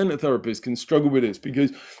person-centered therapists can struggle with this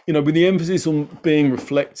because, with the emphasis on being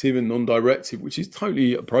reflective and non-directive, which is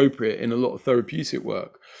totally appropriate in a lot of therapeutic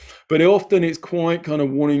work, but often it's quite kind of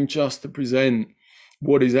wanting just to present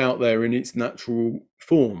what is out there in its natural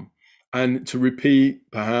form and to repeat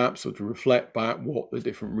perhaps or to reflect back what the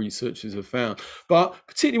different researchers have found. But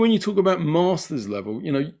particularly when you talk about master's level,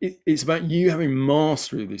 it's about you having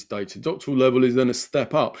mastery of this data. Doctoral level is then a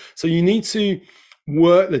step up. So you need to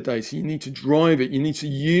work the data, you need to drive it, you need to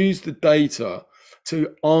use the data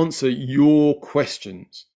to answer your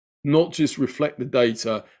questions, not just reflect the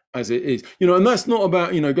data as it is. And that's not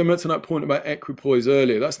about, going back to that point about equipoise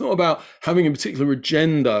earlier, that's not about having a particular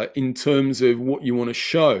agenda in terms of what you want to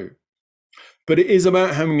show. But it is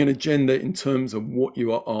about having an agenda in terms of what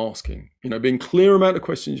you are asking, being clear about the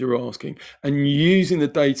questions you're asking and using the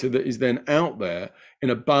data that is then out there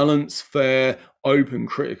in a balanced, fair, open,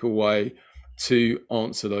 critical way to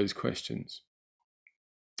answer those questions.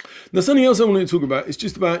 Now, something else I wanted to talk about is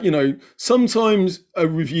just about, sometimes a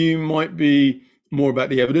review might be more about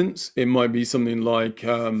the evidence. It might be something like,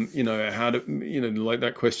 how do, like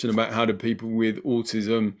that question about how do people with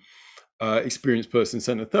autism experience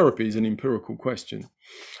person-centered therapy is an empirical question.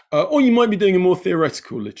 Or you might be doing a more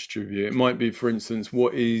theoretical literature review. It might be, for instance,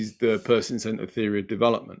 what is the person-centered theory of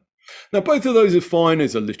development? Now, both of those are fine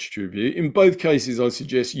as a literature review. In both cases, I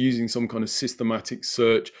suggest using some kind of systematic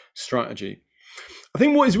search strategy. I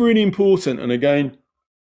think what is really important, and again,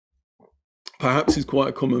 perhaps is quite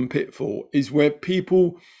a common pitfall, is where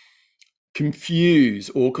people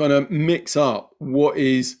confuse or kind of mix up what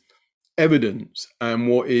is evidence and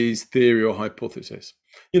what is theory or hypothesis.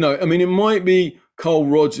 It might be Carl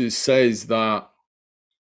Rogers says that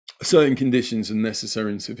certain conditions are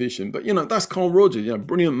necessary and sufficient, but that's Carl Rogers,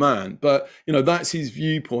 brilliant man, but that's his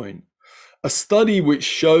viewpoint. A study which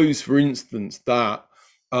shows, for instance, that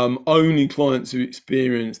only clients who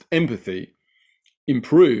experienced empathy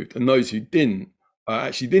improved and those who didn't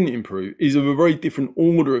actually didn't improve is of a very different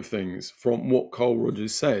order of things from what Carl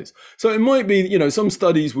Rogers says. So it might be, some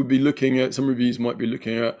studies would be looking at, some reviews might be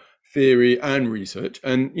looking at theory and research.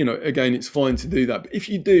 And, again, it's fine to do that. But if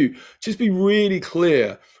you do, just be really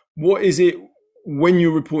clear, what is it when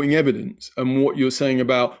you're reporting evidence and what you're saying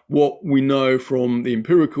about what we know from the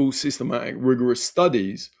empirical, systematic, rigorous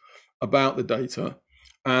studies about the data,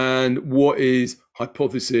 and what is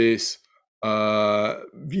hypothesis,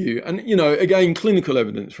 view. And again, clinical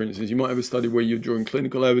evidence, for instance, you might have a study where you're drawing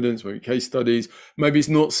clinical evidence, maybe case studies, maybe it's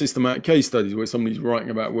not systematic case studies where somebody's writing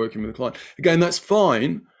about working with a client. Again, that's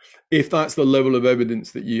fine if that's the level of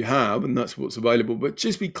evidence that you have and that's what's available, but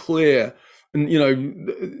just be clear. And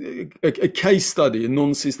a case study, a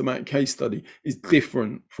non-systematic case study, is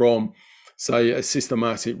different from, say, a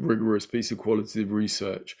systematic, rigorous piece of qualitative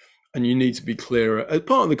research, and you need to be clearer as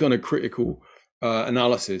part of the kind of critical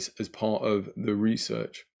analysis as part of the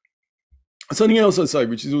research. Something else I'd say,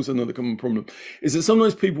 which is also another common problem, is that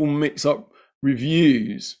sometimes people mix up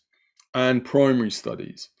reviews and primary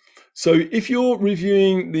studies. So if you're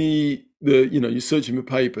reviewing you're searching for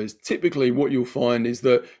papers, typically what you'll find is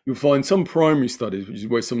that you'll find some primary studies, which is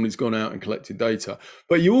where somebody's gone out and collected data,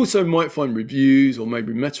 but you also might find reviews or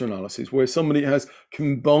maybe meta-analysis where somebody has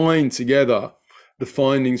combined together the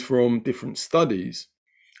findings from different studies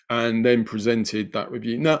and then presented that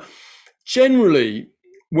review. Now, generally,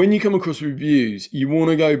 when you come across reviews, you want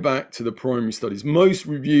to go back to the primary studies. Most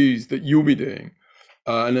reviews that you'll be doing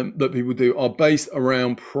and that people do are based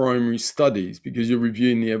around primary studies because you're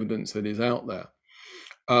reviewing the evidence that is out there.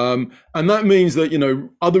 And that means that,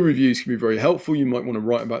 other reviews can be very helpful. You might want to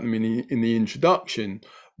write about them in the introduction,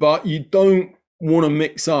 but you don't want to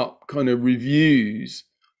mix up kind of reviews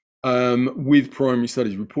with primary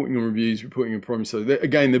studies, reporting on reviews, reporting on primary studies.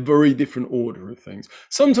 Again, they're very different order of things.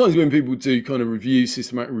 Sometimes when people do kind of reviews,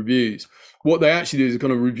 systematic reviews, what they actually do is a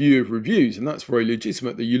kind of review of reviews, and that's very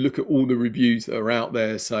legitimate, that you look at all the reviews that are out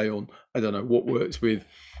there, say on, I don't know, what works with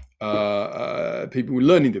people with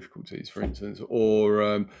learning difficulties, for instance,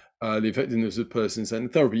 or the effectiveness of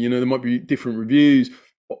person-centered therapy. You know, there might be different reviews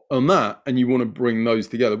on that, and you want to bring those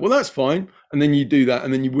together. Well, that's fine. And then you do that,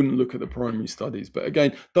 and then you wouldn't look at the primary studies. But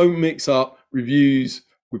again, don't mix up reviews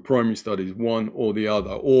with primary studies, one or the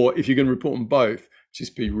other. Or if you're going to report on both,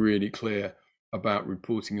 just be really clear about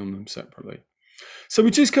reporting on them separately. So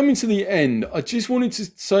we're just coming to the end. I just wanted to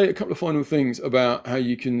say a couple of final things about how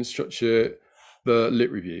you can structure the lit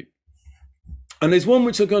review. And there's one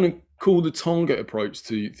which I'm going to call the target approach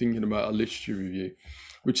to thinking about a literature review,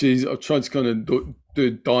 which is, I've tried to kind of do a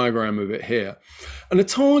diagram of it here. And the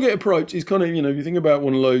target approach is kind of, you know, if you think about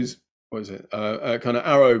one of those, what is it, kind of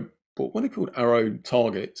arrow, what are they called, arrow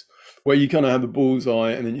targets, where you kind of have the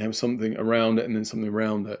bullseye and then you have something around it and then something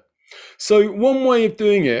around it. So one way of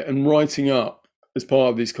doing it and writing up as part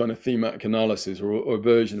of this kind of thematic analysis or a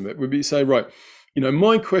version of it would be to say, right, you know,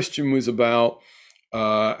 my question was about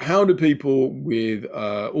how do people with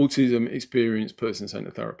autism experience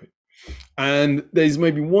person-centered therapy? And there's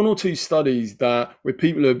maybe one or two studies that where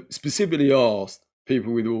people have specifically asked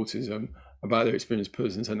people with autism about their experience of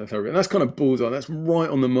person-centered therapy. And that's kind of bullseye. That's right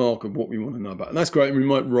on the mark of what we want to know about. And that's great. And we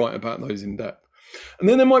might write about those in depth. And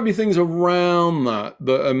then there might be things around that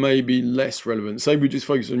that are maybe less relevant. Say we just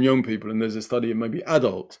focus on young people and there's a study of maybe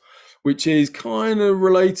adults, which is kind of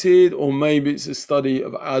related, or maybe it's a study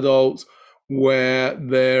of adults where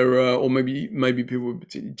there or maybe people with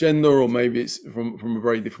particular gender, or maybe it's from a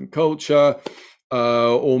very different culture,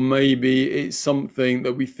 or maybe it's something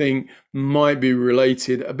that we think might be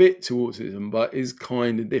related a bit to autism but is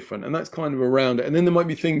kind of different, and that's kind of around it. And then there might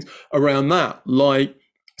be things around that, like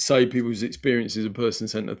say people's experiences of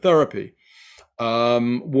person-centered therapy,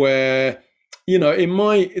 where, you know,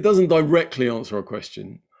 it doesn't directly answer a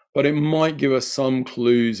question, but it might give us some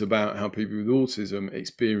clues about how people with autism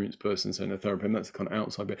experience person-centered therapy, and that's the kind of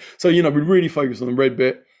outside bit. So, you know, we really focus on the red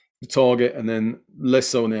bit, the target, and then less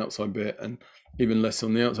so on the outside bit, and even less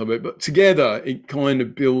on the outside bit. But together, it kind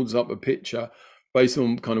of builds up a picture based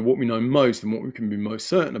on kind of what we know most and what we can be most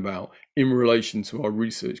certain about in relation to our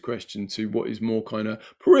research question, to what is more kind of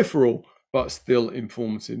peripheral, but still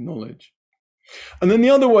informative knowledge. And then the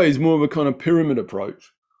other way is more of a kind of pyramid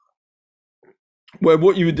approach, where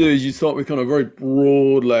what you would do is you start with kind of a very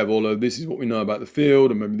broad level of this is what we know about the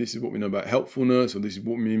field, and maybe this is what we know about helpfulness, or this is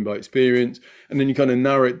what we mean by experience. And then you kind of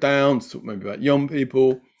narrow it down to talk maybe about young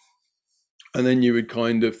people. And then you would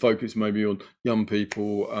kind of focus maybe on young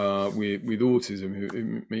people with autism,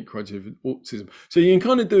 who meet criteria for autism. So you can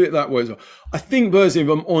kind of do it that way as well. I think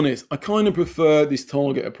personally, if I'm honest, I kind of prefer this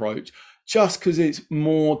target approach just because it's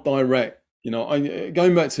more direct. You know,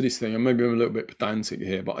 going back to this thing, and maybe I'm a little bit pedantic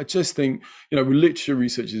here, but I just think, you know, literature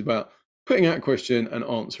research is about putting out a question and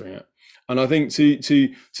answering it. And I think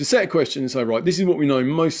to set a question and say, right, this is what we know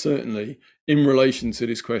most certainly in relation to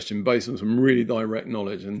this question based on some really direct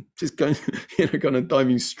knowledge, and just going, you know, kind of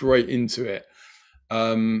diving straight into it,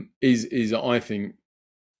 is I think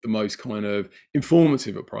the most kind of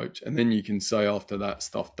informative approach. And then you can say after that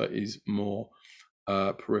stuff that is more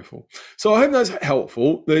peripheral. So I hope that's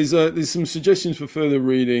helpful. There's some suggestions for further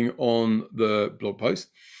reading on the blog post.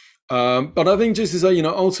 But I think just to say, you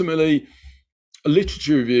know, ultimately, a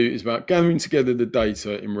literature review is about gathering together the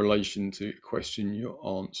data in relation to a question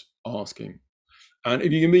you're asking. And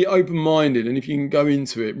if you can be open-minded, and if you can go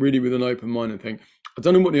into it really with an open mind and think, I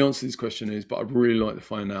don't know what the answer to this question is, but I'd really like to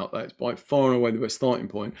find out, that's by far and away the best starting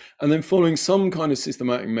point. And then following some kind of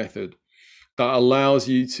systematic method that allows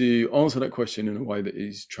you to answer that question in a way that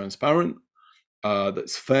is transparent,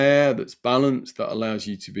 that's fair, that's balanced, that allows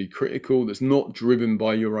you to be critical, that's not driven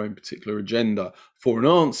by your own particular agenda for an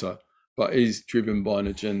answer, but is driven by an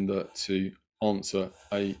agenda to answer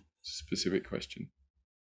a specific question.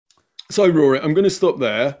 So, Rory, I'm going to stop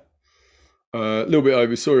there. A little bit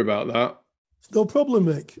over, sorry about that. No problem,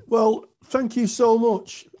 Mick. Well, thank you so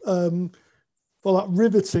much for that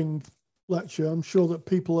riveting lecture. I'm sure that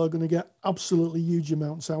people are going to get absolutely huge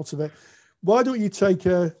amounts out of it. Why don't you take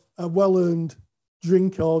a well-earned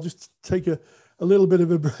drink, or just take a little bit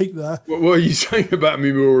of a break there? What are you saying about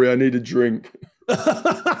me, Rory? I need a drink.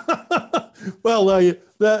 Well,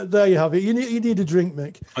 there you have it. You need a drink,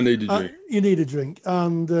 Mick. I need a drink. You need a drink,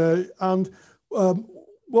 and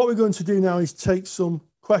what we're going to do now is take some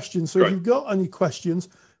questions. So Great. If you've got any questions,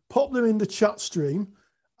 pop them in the chat stream,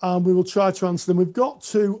 and we will try to answer them. We've got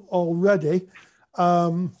two already.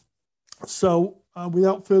 So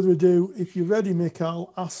without further ado, if you're ready, Mick,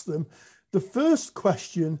 I'll ask them. The first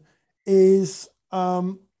question is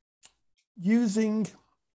using.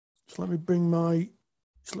 Let me bring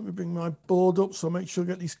my board up so I make sure I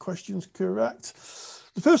get these questions correct.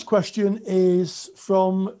 The first question is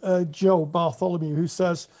from Joe Bartholomew, who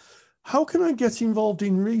says, how can I get involved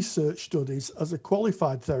in research studies as a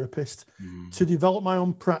qualified therapist to develop my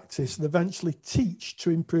own practice and eventually teach to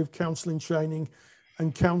improve counselling training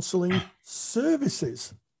and counselling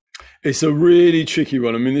services? It's a really tricky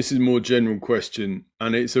one. I mean, this is a more general question,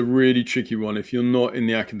 and it's a really tricky one if you're not in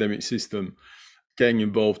the academic system getting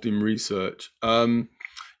involved in research. If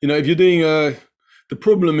you're doing the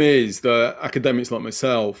problem is that academics like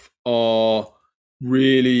myself are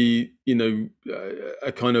really, are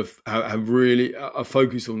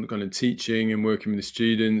focused on kind of teaching and working with the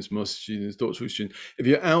students, master students, doctoral students. If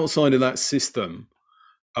you're outside of that system,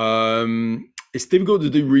 it's difficult to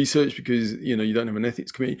do research because, you don't have an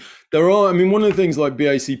ethics committee. One of the things like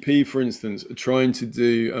BACP, for instance, are trying to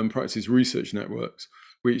do practice research networks,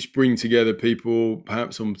 which bring together people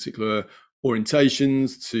perhaps on particular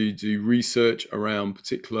orientations to do research around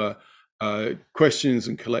particular questions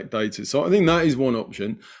and collect data. So I think that is one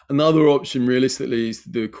option. Another option realistically is to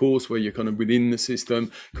do a course where you're kind of within the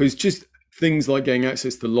system, because just things like getting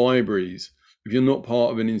access to libraries, if you're not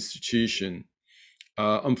part of an institution,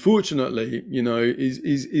 unfortunately,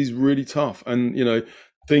 is really tough. And,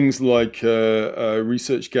 things like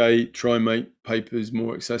ResearchGate try and make papers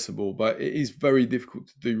more accessible, but it is very difficult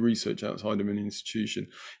to do research outside of an institution.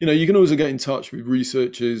 You can also get in touch with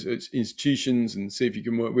researchers at institutions and see if you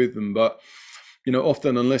can work with them. But,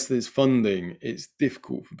 often unless there's funding, it's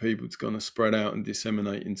difficult for people to kind of spread out and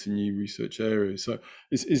disseminate into new research areas. So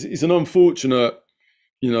it's an unfortunate,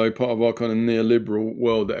 part of our kind of neoliberal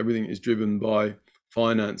world that everything is driven by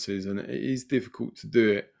finances, and it is difficult to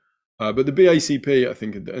do it. But the BACP, I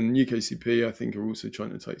think, and UKCP, I think, are also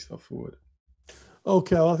trying to take stuff forward.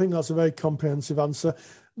 Okay, well, I think that's a very comprehensive answer.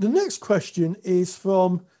 The next question is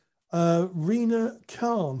from Rena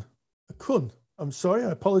Khan. Kun. I'm sorry, I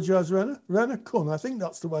apologise, Rena Kun. I think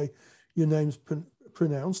that's the way your name's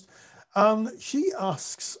pronounced. And she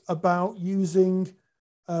asks about using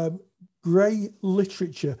grey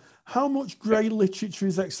literature. How much grey literature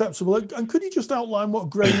is acceptable? And could you just outline what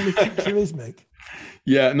grey literature is, Mick?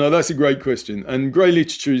 Yeah, no, that's a great question. And grey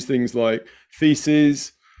literature is things like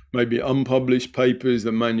theses, maybe unpublished papers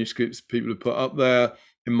and manuscripts people have put up there.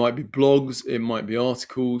 It might be blogs, it might be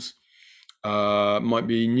articles, might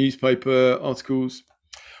be newspaper articles.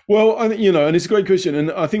 Well, I think, and it's a great question.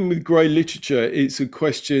 And I think with grey literature, it's a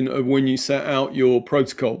question of when you set out your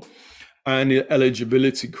protocol and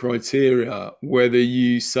eligibility criteria, whether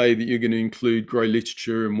you say that you're going to include grey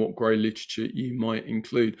literature and what grey literature you might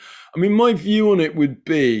include. I mean, my view on it would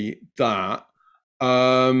be that,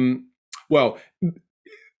 the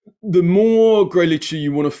more grey literature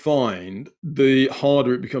you want to find, the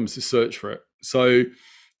harder it becomes to search for it. So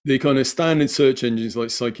the kind of standard search engines like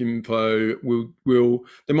PsycInfo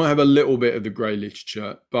they might have a little bit of the grey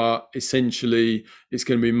literature, but essentially it's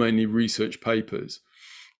going to be mainly research papers.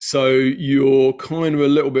 So you're kind of a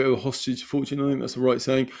little bit of a hostage to fortune, I think that's the right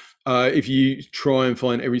saying, if you try and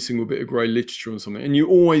find every single bit of grey literature on something. And you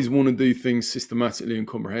always want to do things systematically and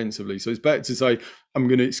comprehensively. So it's better to say, I'm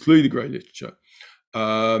going to exclude the grey literature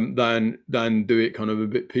than do it kind of a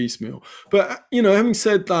bit piecemeal. But, having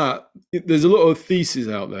said that, there's a lot of theses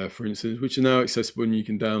out there, for instance, which are now accessible and you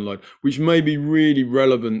can download, which may be really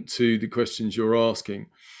relevant to the questions you're asking.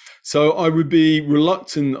 So I would be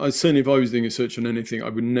reluctant, certainly if I was doing a search on anything, I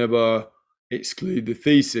would never exclude the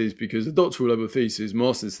theses, because the doctoral level theses,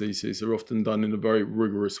 master's theses, are often done in a very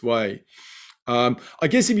rigorous way. I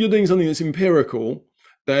guess if you're doing something that's empirical,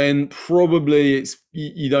 then probably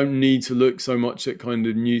you don't need to look so much at kind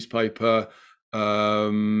of newspaper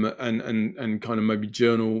and kind of maybe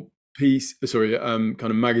journal kind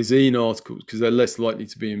of magazine articles, because they're less likely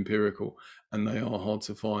to be empirical and they are hard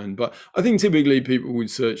to find. But I think typically people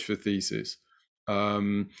would search for theses.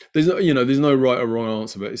 There's no right or wrong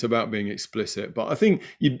answer, but it's about being explicit. But I think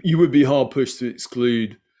you would be hard pushed to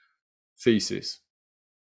exclude theses.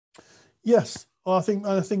 Yes, I think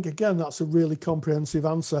again that's a really comprehensive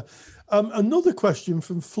answer. Another question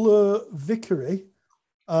from Fleur Vickery.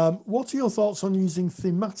 What are your thoughts on using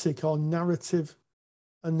thematic or narrative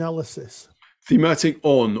analysis? Thematic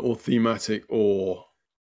on or thematic or?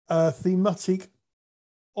 Thematic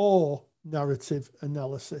or narrative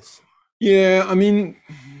analysis. Yeah, I mean,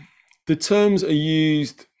 the terms are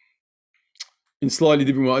used in slightly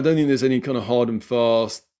different ways. I don't think there's any kind of hard and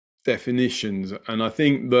fast definitions, and I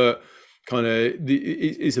think that kind of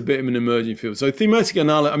it's a bit of an emerging field. So thematic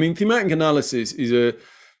analysis is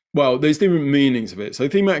there's different meanings of it. So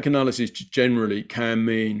thematic analysis generally can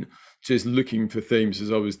mean just looking for themes,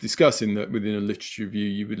 as I was discussing, that within a literature review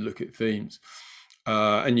you would look at themes.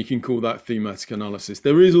 And you can call that thematic analysis.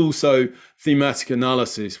 There is also thematic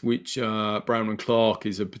analysis, which Brown and Clark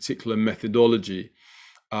is a particular methodology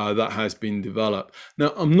that has been developed.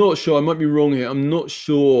 Now, I'm not sure, I might be wrong here, I'm not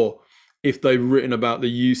sure if they've written about the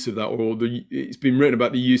use of that, or it's been written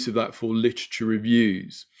about the use of that for literature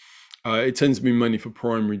reviews. It tends to be mainly for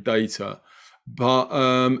primary data,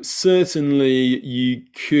 but certainly you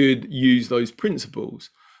could use those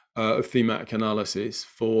principles of thematic analysis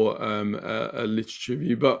for a literature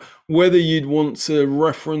review. But whether you'd want to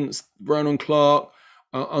reference Brown and Clark,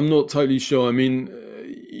 I'm not totally sure. I mean,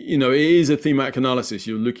 it is a thematic analysis.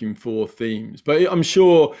 You're looking for themes, but I'm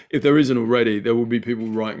sure if there isn't already, there will be people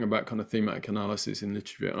writing about kind of thematic analysis in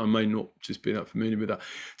literature. And I may not just be that familiar with that.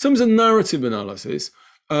 In terms of narrative analysis,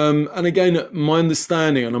 and again, my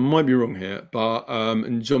understanding, and I might be wrong here, but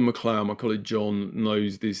and John McLeod, my colleague John,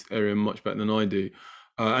 knows this area much better than I do.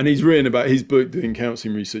 And he's written about his book doing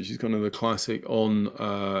counselling research. He's kind of the classic on,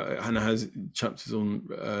 and has chapters on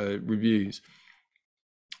reviews,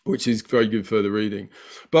 which is very good further reading.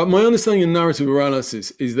 But my understanding of narrative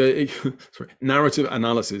analysis is that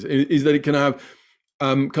it can have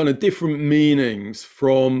kind of different meanings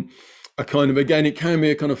from a kind of, again, it can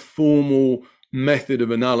be a kind of formal method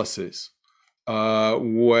of analysis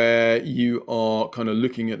where you are kind of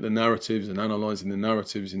looking at the narratives and analysing the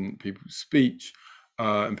narratives in people's speech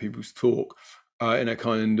and people's talk in a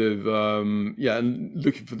kind of,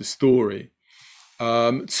 looking for the story.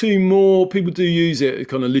 Two more people do use it,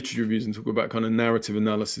 kind of literature reviews, and talk about kind of narrative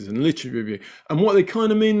analysis and literature review. And what they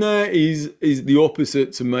kind of mean there is the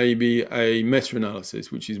opposite to maybe a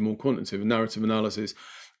meta-analysis, which is more quantitative. Narrative analysis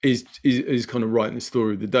is kind of writing the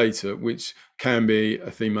story of the data, which can be a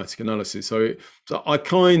thematic analysis. So I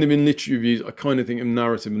kind of, in literature reviews, I kind of think of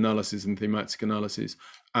narrative analysis and thematic analysis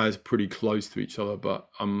as pretty close to each other, but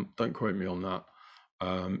don't quote me on that.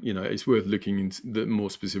 It's worth looking into more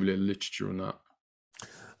specifically at literature on that.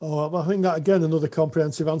 Oh, well, I think that, again, another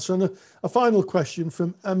comprehensive answer. And a final question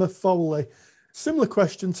from Emma Foley. Similar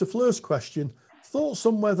question to Fleur's question. Thoughts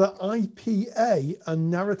on whether IPA and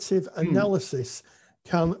narrative analysis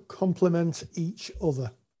can complement each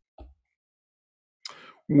other?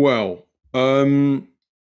 Well, I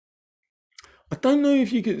don't know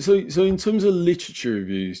if you could. So in terms of literature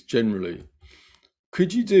reviews generally,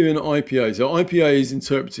 could you do an IPA? So IPA is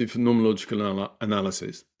interpretive phenomenological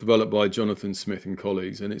analysis, developed by Jonathan Smith and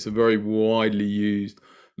colleagues, and it's a very widely used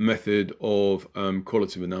method of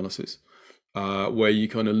qualitative analysis, where you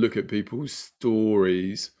kind of look at people's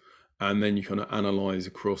stories and then you kind of analyze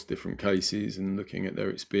across different cases and looking at their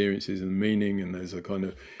experiences and meaning. And there's a kind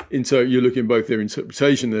of you're looking at both their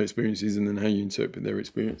interpretation of their experiences and then how you interpret their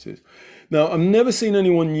experiences. Now, I've never seen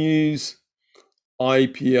anyone use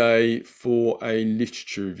IPA for a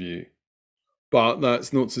literature review, but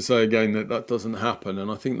that's not to say again that doesn't happen. And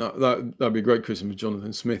I think that'd be a great question for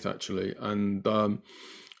Jonathan Smith, actually. And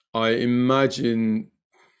I imagine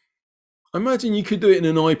you could do it in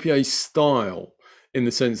an IPA style, in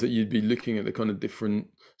the sense that you'd be looking at the kind of different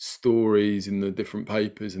stories in the different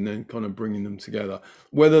papers and then kind of bringing them together.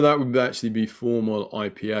 Whether that would actually be formal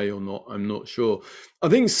IPA or not, I'm not sure. I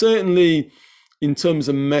think certainly in terms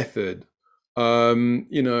of method, the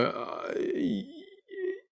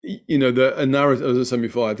narrative, as I said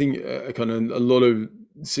before, I think a lot of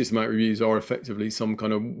systematic reviews are effectively some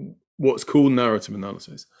kind of what's called narrative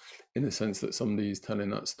analysis, in the sense that somebody is telling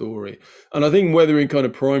that story. And I think whether in kind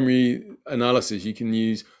of primary analysis you can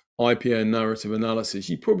use IPA and narrative analysis,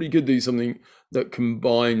 you probably could do something that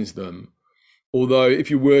combines them. Although if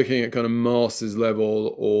you're working at kind of master's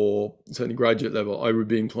level or certainly graduate level, I would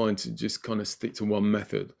be inclined to just kind of stick to one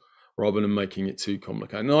method rather than making it too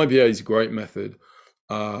complicated. And IPA is a great method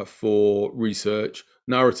for research.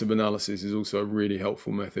 Narrative analysis is also a really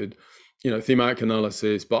helpful method, thematic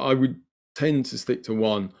analysis, but I would tend to stick to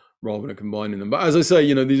one rather than combining them. But as I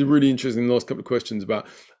say, these are really interesting. The last couple of questions about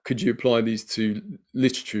could you apply these to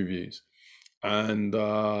literature reviews? And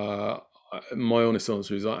my honest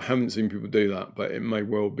answer is I haven't seen people do that, but it may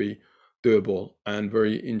well be doable and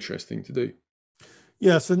very interesting to do.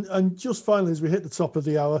 Yes, and just finally, as we hit the top of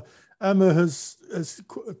the hour, Emma has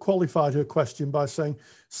qualified her question by saying,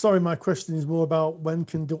 sorry, my question is more about when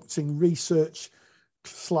conducting research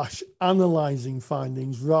 / analysing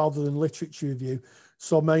findings rather than literature review,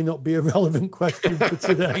 so may not be a relevant question for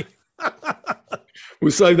today. We'll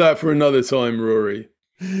save that for another time, Rory.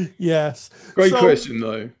 Yes. Great question,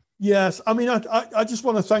 though. Yes. I mean, I just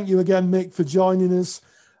want to thank you again, Mick, for joining us.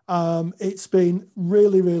 It's been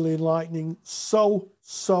really, really enlightening, so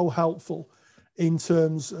helpful in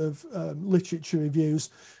terms of literature reviews.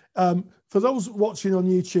 For those watching on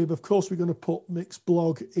YouTube, of course, we're going to put Mick's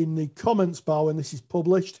blog in the comments bar when this is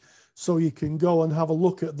published, so you can go and have a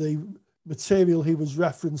look at the material he was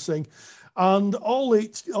referencing. And all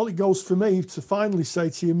it goes for me to finally say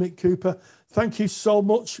to you, Mick Cooper, thank you so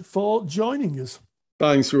much for joining us.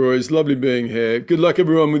 Thanks, Roy. It's lovely being here. Good luck,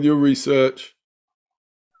 everyone, with your research.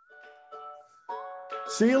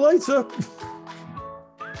 See you later.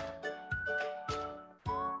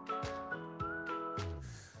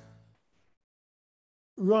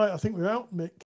 Right, I think we're out, Mick.